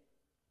 saying,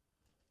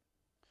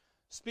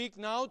 Speak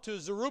now to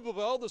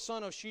Zerubbabel, the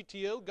son of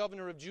Shealtiel,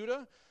 governor of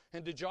Judah,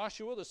 and to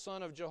Joshua, the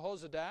son of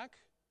Jehozadak,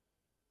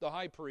 the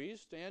high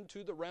priest, and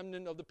to the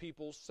remnant of the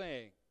people,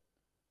 saying,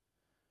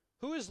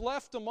 Who is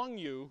left among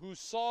you who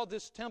saw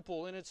this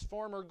temple in its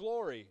former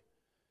glory?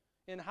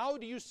 And how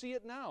do you see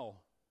it now?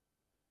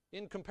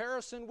 In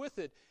comparison with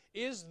it,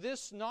 is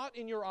this not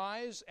in your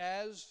eyes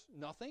as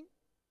nothing?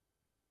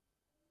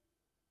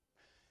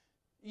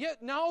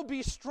 Yet now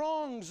be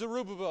strong,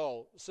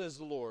 Zerubbabel, says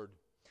the Lord,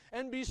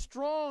 and be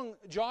strong,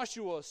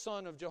 Joshua,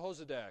 son of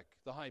Jehozadak,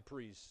 the high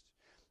priest.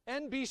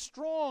 And be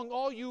strong,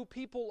 all you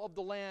people of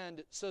the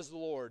land, says the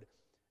Lord,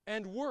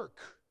 and work.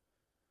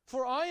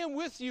 For I am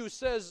with you,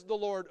 says the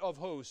Lord of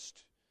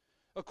hosts.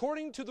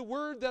 According to the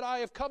word that I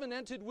have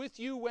covenanted with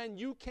you when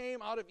you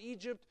came out of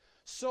Egypt,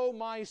 so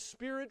my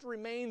spirit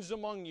remains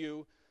among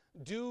you.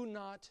 Do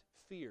not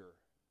fear.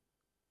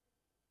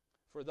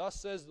 For thus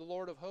says the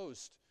Lord of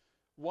hosts,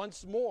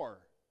 once more,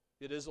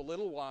 it is a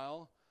little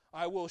while,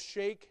 I will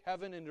shake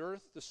heaven and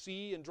earth, the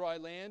sea and dry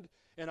land,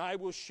 and I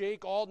will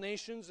shake all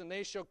nations, and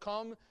they shall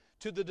come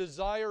to the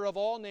desire of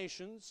all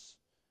nations,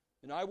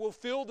 and I will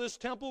fill this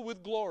temple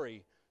with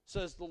glory,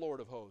 says the Lord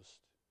of hosts.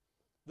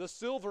 The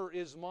silver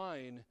is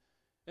mine,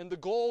 and the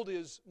gold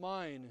is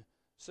mine,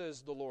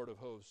 says the Lord of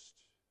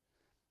hosts.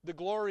 The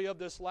glory of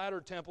this latter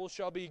temple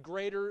shall be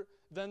greater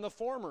than the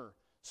former,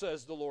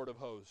 says the Lord of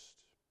hosts.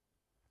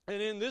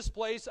 And in this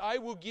place I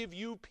will give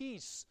you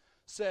peace,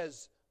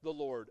 says the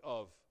Lord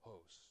of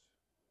hosts.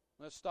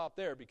 Let's stop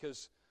there,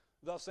 because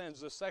thus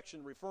ends this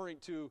section referring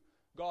to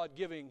God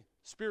giving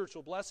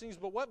spiritual blessings.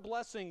 But what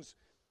blessings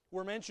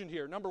were mentioned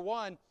here? Number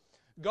one,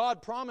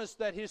 God promised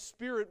that His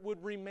Spirit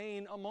would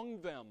remain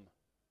among them.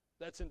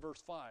 That's in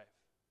verse 5.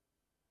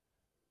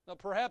 Now,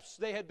 perhaps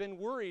they had been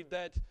worried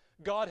that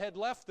God had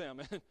left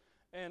them,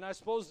 and I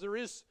suppose there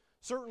is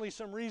certainly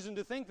some reason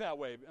to think that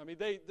way. I mean,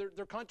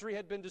 their country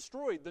had been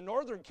destroyed. The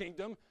northern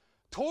kingdom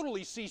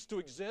totally ceased to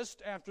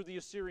exist after the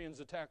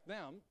Assyrians attacked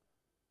them.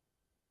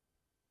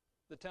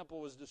 The temple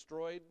was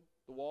destroyed.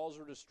 The walls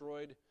were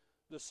destroyed.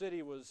 The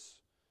city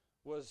was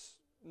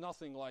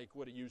nothing like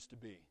what it used to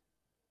be.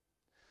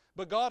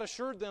 But God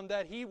assured them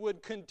that He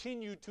would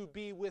continue to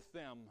be with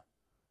them.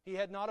 He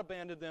had not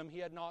abandoned them. He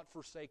had not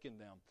forsaken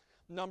them.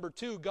 Number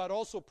two, God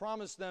also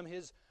promised them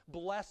His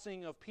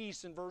blessing of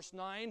peace. In verse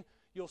 9,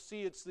 you'll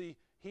see it's the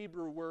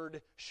Hebrew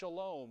word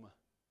shalom.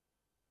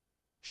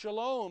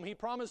 Shalom. He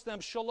promised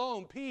them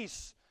shalom,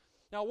 peace.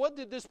 Now, what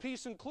did this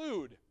peace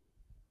include?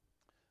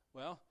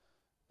 Well,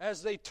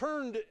 as they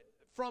turned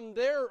from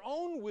their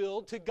own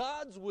will to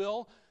God's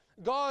will,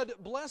 God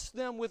blessed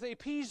them with a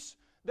peace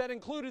that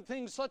included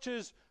things such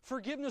as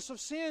forgiveness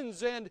of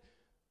sins and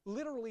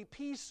literally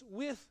peace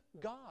with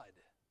God.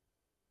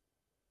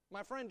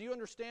 My friend, do you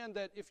understand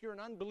that if you're an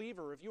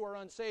unbeliever, if you are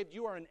unsaved,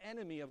 you are an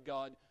enemy of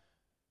God?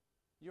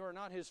 You are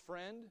not His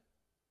friend.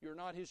 You're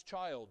not His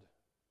child.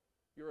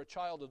 You're a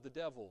child of the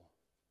devil.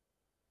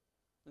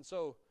 And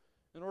so,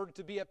 in order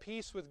to be at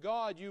peace with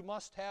God, you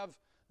must have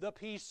the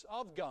peace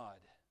of God.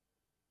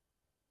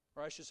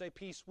 Or I should say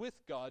peace with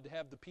God, to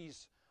have the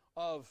peace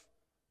of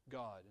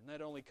God. And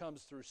that only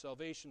comes through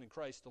salvation in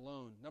Christ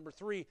alone. Number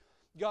three,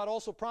 God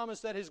also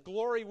promised that His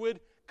glory would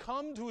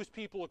come to His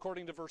people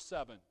according to verse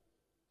 7.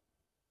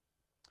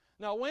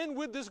 Now, when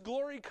would this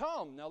glory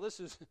come? Now, this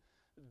is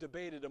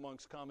debated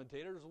amongst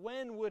commentators.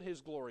 When would His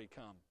glory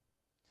come?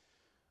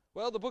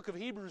 Well, the book of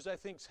Hebrews, I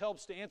think,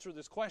 helps to answer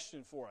this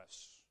question for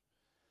us.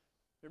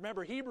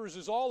 Remember, Hebrews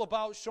is all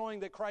about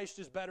showing that Christ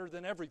is better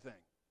than everything.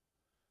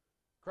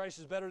 Christ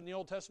is better than the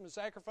Old Testament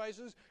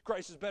sacrifices.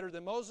 Christ is better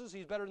than Moses.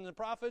 He's better than the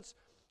prophets.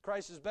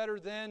 Christ is better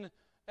than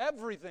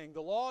everything.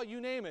 The law, you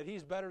name it,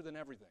 He's better than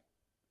everything.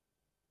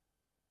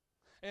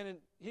 And in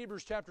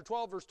Hebrews chapter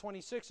 12, verse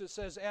 26, it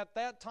says, At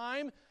that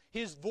time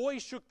His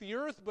voice shook the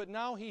earth, but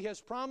now He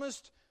has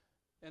promised,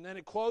 and then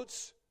it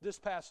quotes this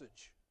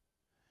passage,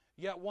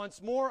 Yet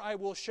once more I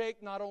will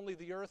shake not only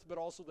the earth, but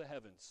also the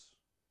heavens.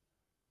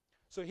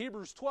 So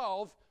Hebrews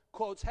 12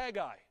 quotes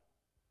Haggai,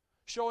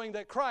 showing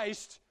that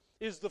Christ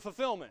is the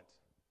fulfillment.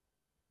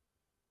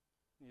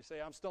 And you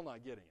say, I'm still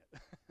not getting it.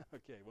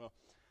 Okay, well,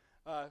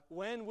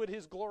 when would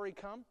his glory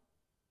come?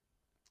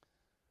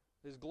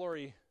 His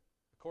glory,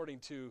 according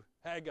to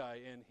Haggai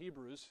in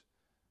Hebrews,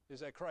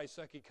 is at Christ's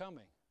second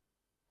coming.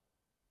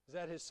 Is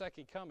that his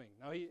second coming?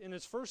 Now, in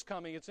his first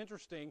coming, it's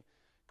interesting,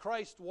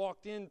 Christ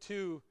walked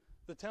into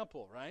the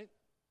temple, right?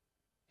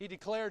 He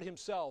declared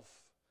himself,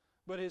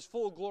 but his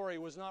full glory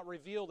was not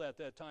revealed at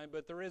that time,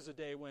 but there is a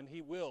day when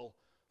he will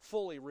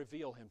fully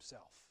reveal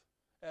himself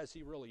as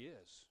he really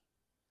is.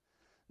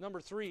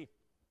 Number 3,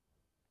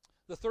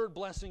 the third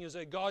blessing is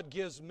that God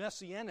gives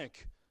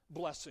messianic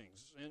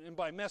blessings. And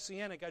by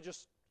messianic, I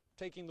just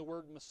taking the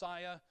word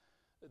Messiah,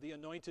 the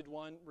anointed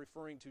one,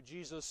 referring to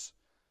Jesus.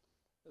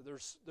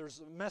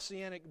 There's a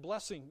messianic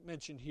blessing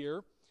mentioned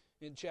here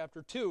in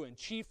chapter 2. And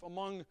chief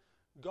among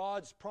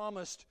God's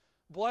promised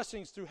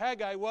blessings through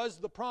Haggai was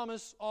the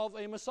promise of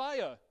a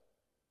Messiah.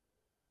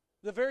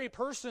 The very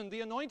person,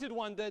 the anointed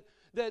one that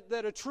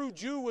a true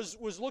Jew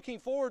was looking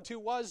forward to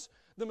was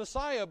the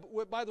Messiah.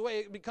 By the way,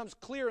 it becomes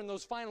clear in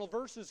those final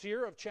verses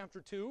here of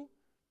chapter 2.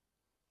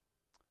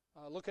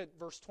 Look at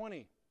verse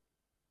 20.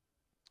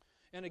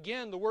 And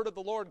again, the word of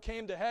the Lord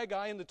came to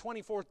Haggai in the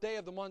 24th day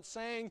of the month,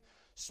 saying,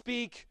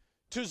 Speak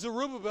to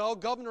Zerubbabel,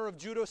 governor of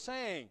Judah,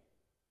 saying,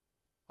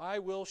 I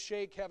will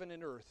shake heaven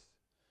and earth.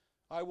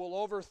 I will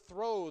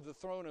overthrow the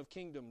throne of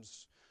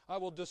kingdoms. I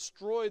will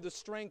destroy the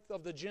strength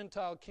of the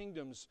Gentile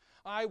kingdoms.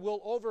 I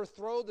will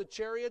overthrow the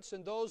chariots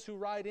and those who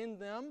ride in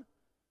them.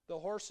 The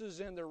horses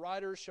and their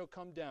riders shall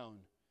come down,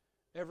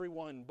 every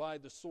one by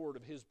the sword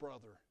of his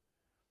brother.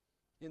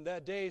 In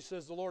that day,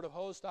 says the Lord of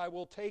hosts, I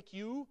will take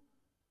you,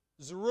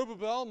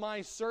 Zerubbabel,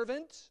 my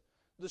servant,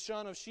 the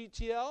son of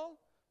Shealtiel,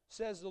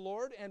 says the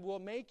Lord, and will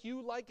make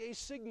you like a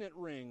signet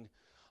ring.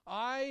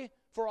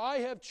 For I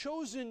have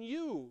chosen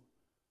you,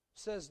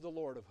 says the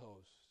Lord of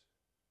hosts.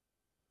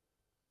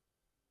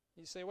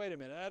 You say, wait a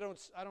minute,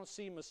 I don't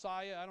see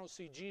Messiah, I don't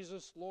see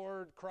Jesus,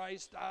 Lord,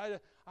 Christ, I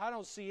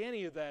don't see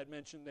any of that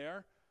mentioned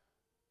there.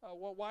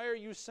 Well, why are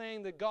you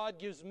saying that God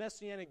gives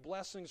messianic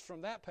blessings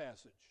from that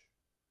passage?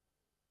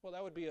 Well,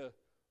 that would be a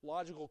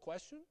logical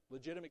question,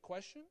 legitimate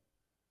question.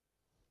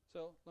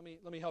 So let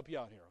me help you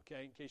out here,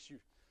 okay, in case you're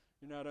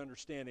not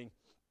understanding.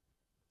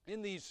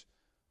 In these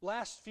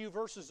last few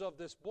verses of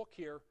this book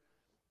here,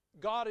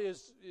 God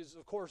is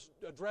of course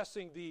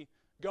addressing the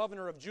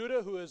governor of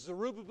Judah, who is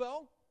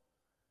Zerubbabel.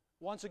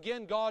 Once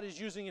again, God is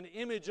using an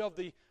image of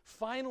the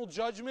final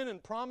judgment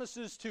and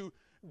promises to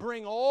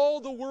bring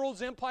all the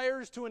world's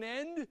empires to an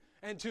end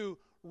and to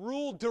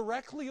rule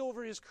directly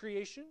over his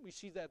creation. We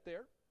see that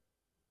there.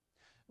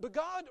 But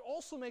God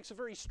also makes a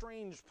very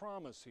strange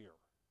promise here.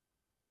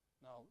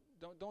 Now,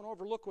 don't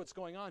overlook what's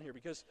going on here,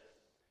 because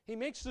he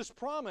makes this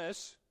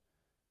promise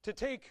to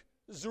take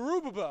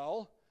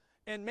Zerubbabel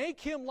and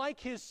make him like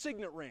his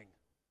signet ring.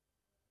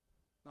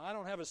 Now, I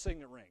don't have a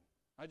signet ring.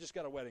 I just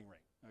got a wedding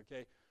ring,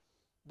 okay?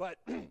 But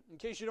in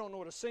case you don't know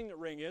what a signet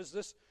ring is,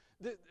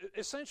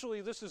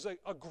 essentially this is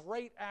a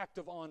great act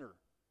of honor.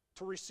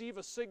 To receive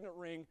a signet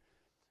ring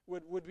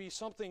would be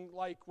something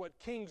like what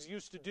kings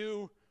used to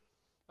do.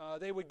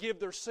 They would give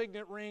their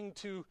signet ring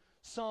to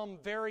some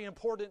very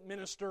important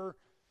minister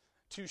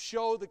to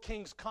show the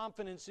king's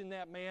confidence in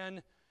that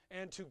man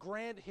and to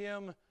grant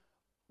him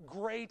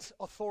great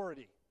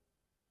authority.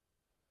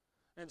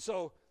 And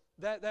so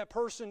that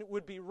person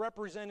would be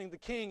representing the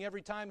king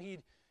every time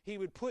he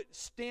would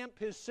stamp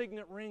his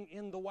signet ring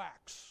in the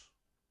wax.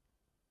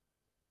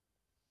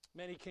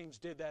 Many kings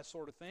did that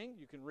sort of thing.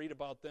 You can read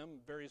about them in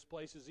various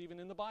places, even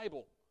in the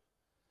Bible.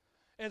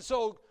 And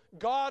so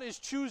God is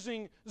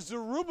choosing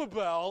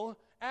Zerubbabel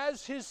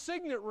as his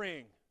signet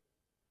ring.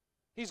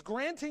 He's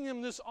granting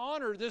him this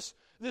honor, this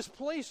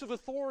place of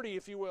authority,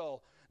 if you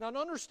will. Now, to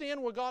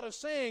understand what God is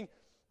saying,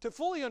 to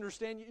fully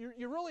understand,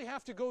 you really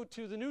have to go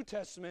to the New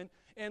Testament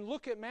and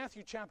look at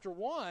Matthew chapter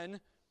 1,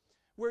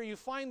 where you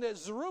find that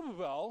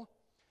Zerubbabel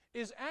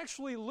is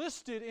actually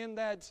listed in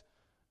that,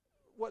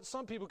 what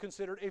some people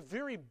consider a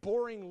very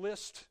boring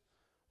list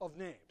of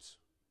names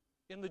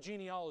in the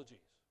genealogies.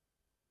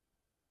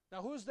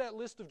 Now, who's that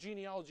list of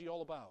genealogy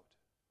all about?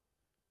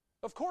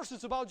 Of course,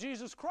 it's about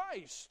Jesus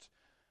Christ.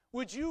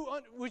 Would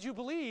you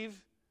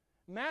believe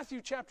Matthew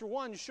chapter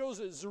 1 shows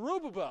that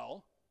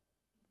Zerubbabel,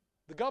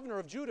 the governor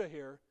of Judah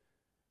here,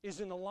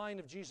 is in the line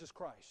of Jesus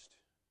Christ?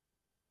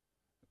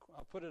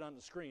 I'll put it on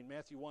the screen.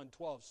 Matthew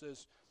 1:12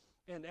 says,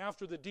 And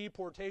after the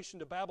deportation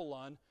to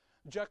Babylon,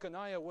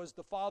 Jeconiah was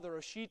the father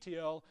of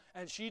Shealtiel,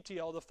 and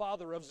Shealtiel the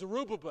father of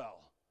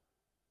Zerubbabel.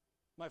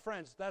 My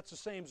friends, that's the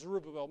same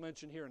Zerubbabel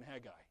mentioned here in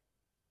Haggai.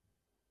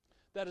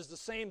 That is the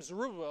same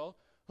Zerubbabel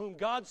whom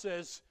God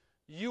says,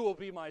 you will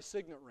be my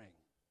signet ring.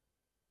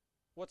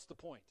 What's the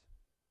point?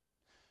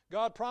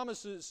 God's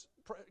promises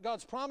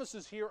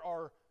here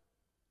are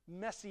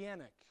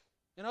messianic.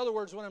 In other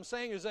words, what I'm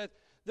saying is that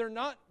they're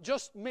not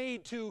just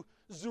made to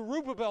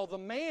Zerubbabel the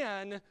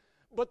man,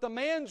 but the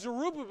man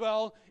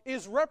Zerubbabel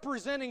is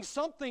representing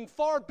something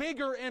far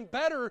bigger and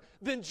better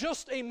than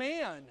just a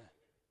man.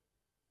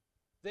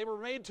 They were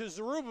made to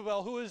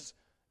Zerubbabel, who is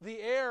the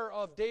heir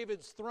of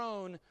David's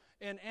throne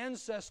and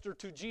ancestor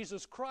to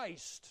Jesus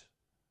Christ.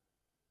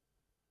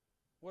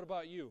 What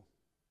about you?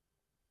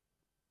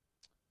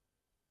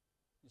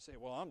 You say,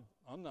 well,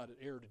 I'm not an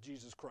heir to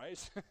Jesus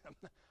Christ.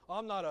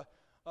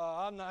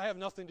 I have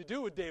nothing to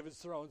do with David's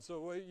throne,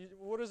 so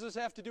what does this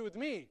have to do with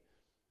me?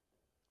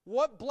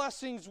 What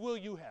blessings will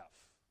you have?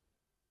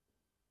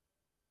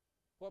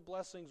 What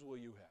blessings will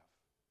you have?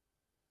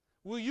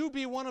 Will you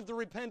be one of the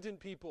repentant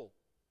people?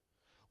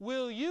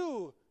 Will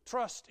you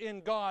trust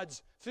in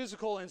God's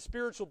physical and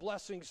spiritual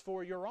blessings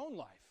for your own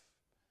life?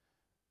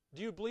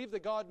 Do you believe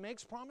that God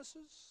makes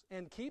promises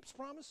and keeps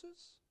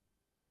promises?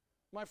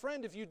 My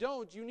friend, if you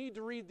don't, you need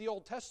to read the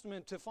Old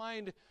Testament to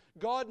find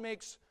God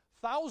makes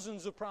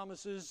thousands of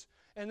promises,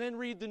 and then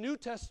read the New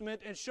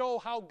Testament and show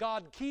how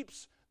God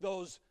keeps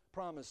those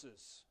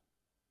promises.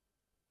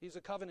 He's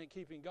a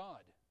covenant-keeping God.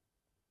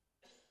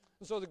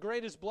 And so the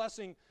greatest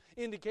blessing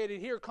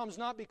indicated here comes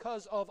not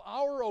because of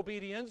our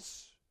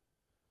obedience,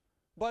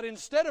 but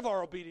instead of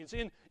our obedience,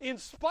 in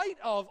spite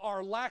of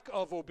our lack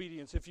of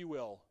obedience, if you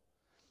will.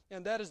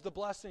 And that is the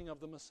blessing of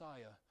the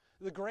Messiah.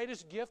 The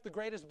greatest gift, the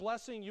greatest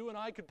blessing you and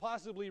I could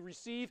possibly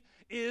receive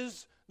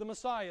is the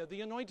Messiah,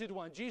 the Anointed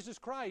One, Jesus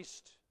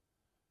Christ.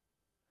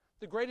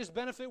 The greatest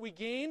benefit we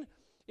gain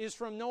is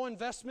from no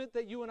investment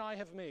that you and I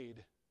have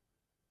made.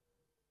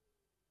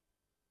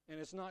 And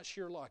it's not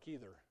sheer luck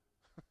either.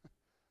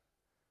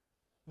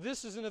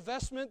 This is an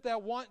investment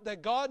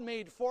that God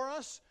made for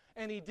us,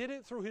 and He did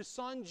it through His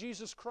Son,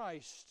 Jesus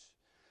Christ.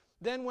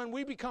 Then when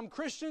we become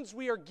Christians,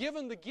 we are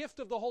given the gift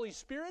of the Holy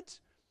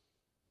Spirit,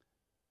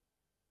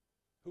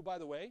 who, by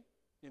the way,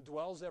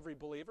 indwells every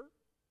believer.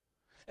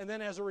 And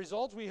then as a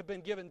result, we have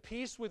been given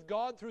peace with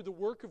God through the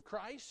work of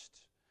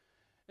Christ.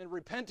 And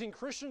repenting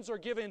Christians are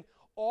given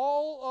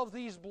all of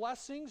these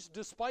blessings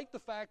despite the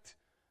fact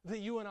that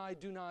you and I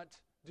do not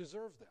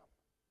deserve them.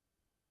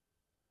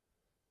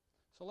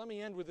 So let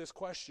me end with this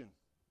question.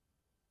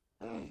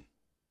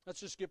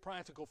 Let's just get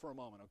practical for a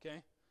moment,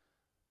 okay?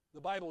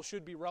 The Bible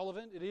should be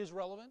relevant. It is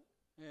relevant.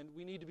 And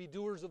we need to be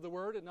doers of the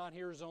Word and not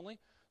hearers only.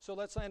 So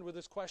let's end with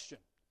this question.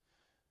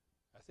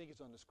 I think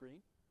it's on the screen.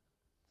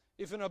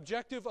 If an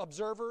objective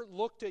observer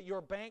looked at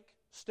your bank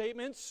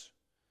statements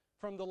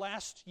from the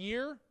last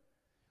year,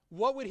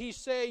 what would he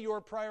say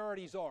your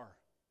priorities are?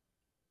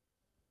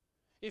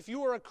 If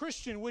you are a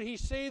Christian, would he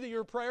say that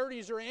your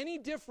priorities are any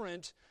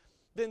different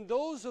than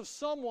those of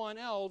someone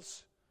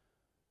else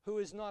who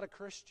is not a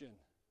Christian?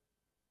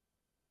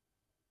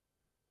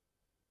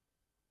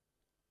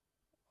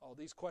 Oh,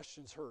 these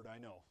questions hurt, I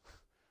know.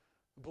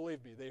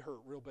 Believe me, they hurt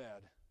real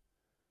bad.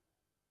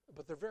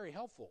 But they're very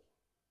helpful.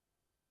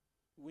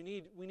 We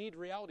need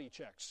reality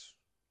checks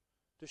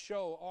to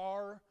show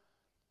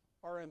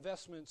our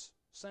investments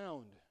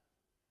sound.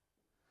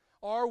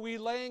 Are we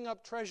laying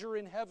up treasure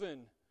in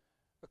heaven?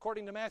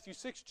 According to Matthew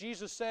 6,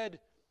 Jesus said,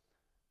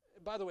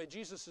 by the way,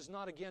 Jesus is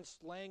not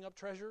against laying up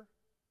treasure.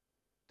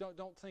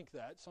 Don't think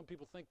that. Some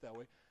people think that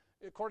way.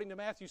 According to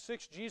Matthew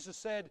 6, Jesus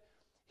said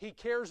He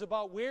cares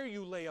about where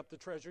you lay up the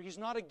treasure. He's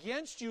not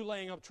against you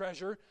laying up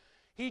treasure.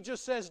 He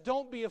just says,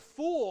 don't be a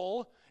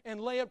fool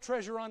and lay up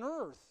treasure on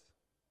earth,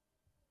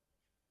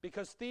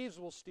 because thieves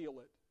will steal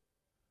it.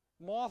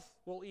 Moth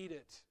will eat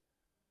it,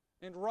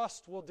 and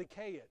rust will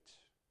decay it.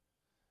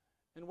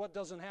 And what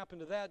doesn't happen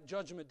to that,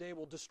 Judgment Day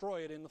will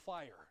destroy it in the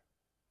fire.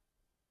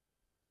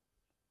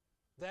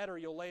 That, or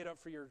you'll lay it up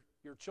for your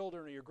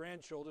children or your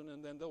grandchildren,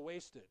 and then they'll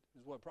waste it,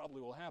 is what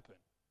probably will happen.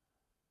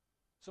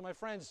 So my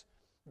friends,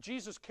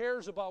 Jesus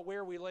cares about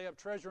where we lay up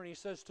treasure, and He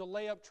says to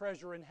lay up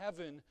treasure in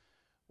heaven,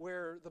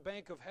 where the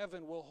bank of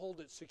heaven will hold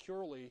it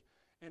securely,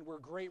 and where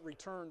great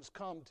returns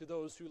come to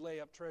those who lay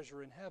up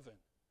treasure in heaven.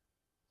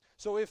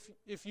 So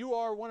if you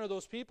are one of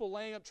those people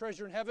laying up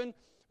treasure in heaven,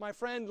 my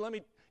friend, let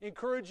me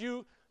encourage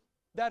you,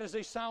 that is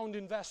a sound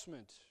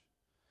investment.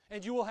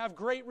 And you will have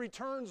great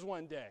returns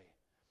one day.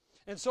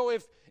 And so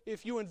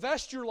if you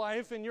invest your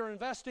life, and you're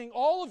investing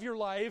all of your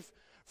life,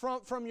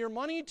 from your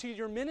money to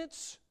your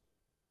minutes,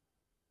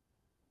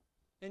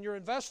 and you're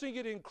investing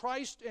it in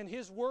Christ and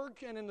His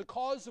work and in the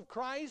cause of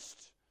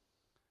Christ,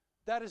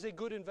 that is a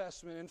good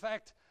investment. In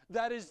fact,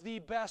 that is the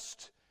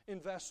best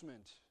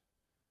investment.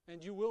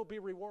 And you will be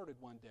rewarded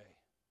one day.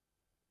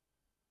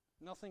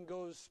 Nothing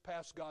goes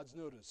past God's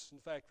notice. In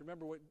fact,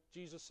 remember what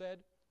Jesus said?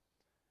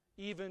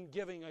 Even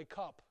giving a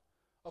cup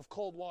of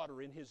cold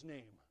water in His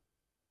name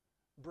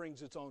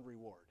brings its own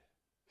reward.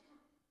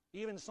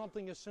 Even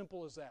something as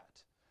simple as that.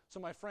 So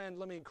my friend,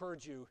 let me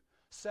encourage you,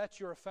 set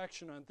your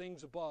affection on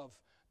things above,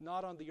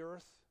 not on the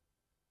earth.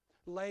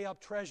 Lay up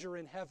treasure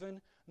in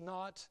heaven,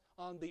 not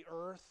on the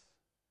earth.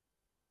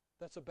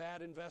 That's a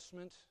bad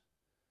investment.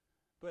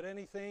 But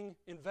anything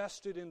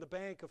invested in the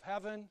bank of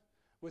heaven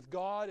with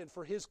God and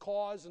for His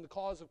cause and the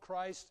cause of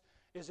Christ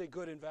is a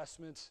good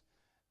investment,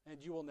 and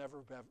you will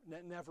never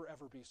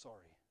ever be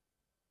sorry.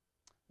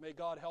 May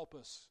God help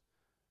us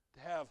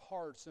to have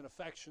hearts and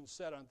affections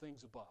set on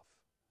things above.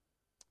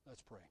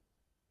 Let's pray.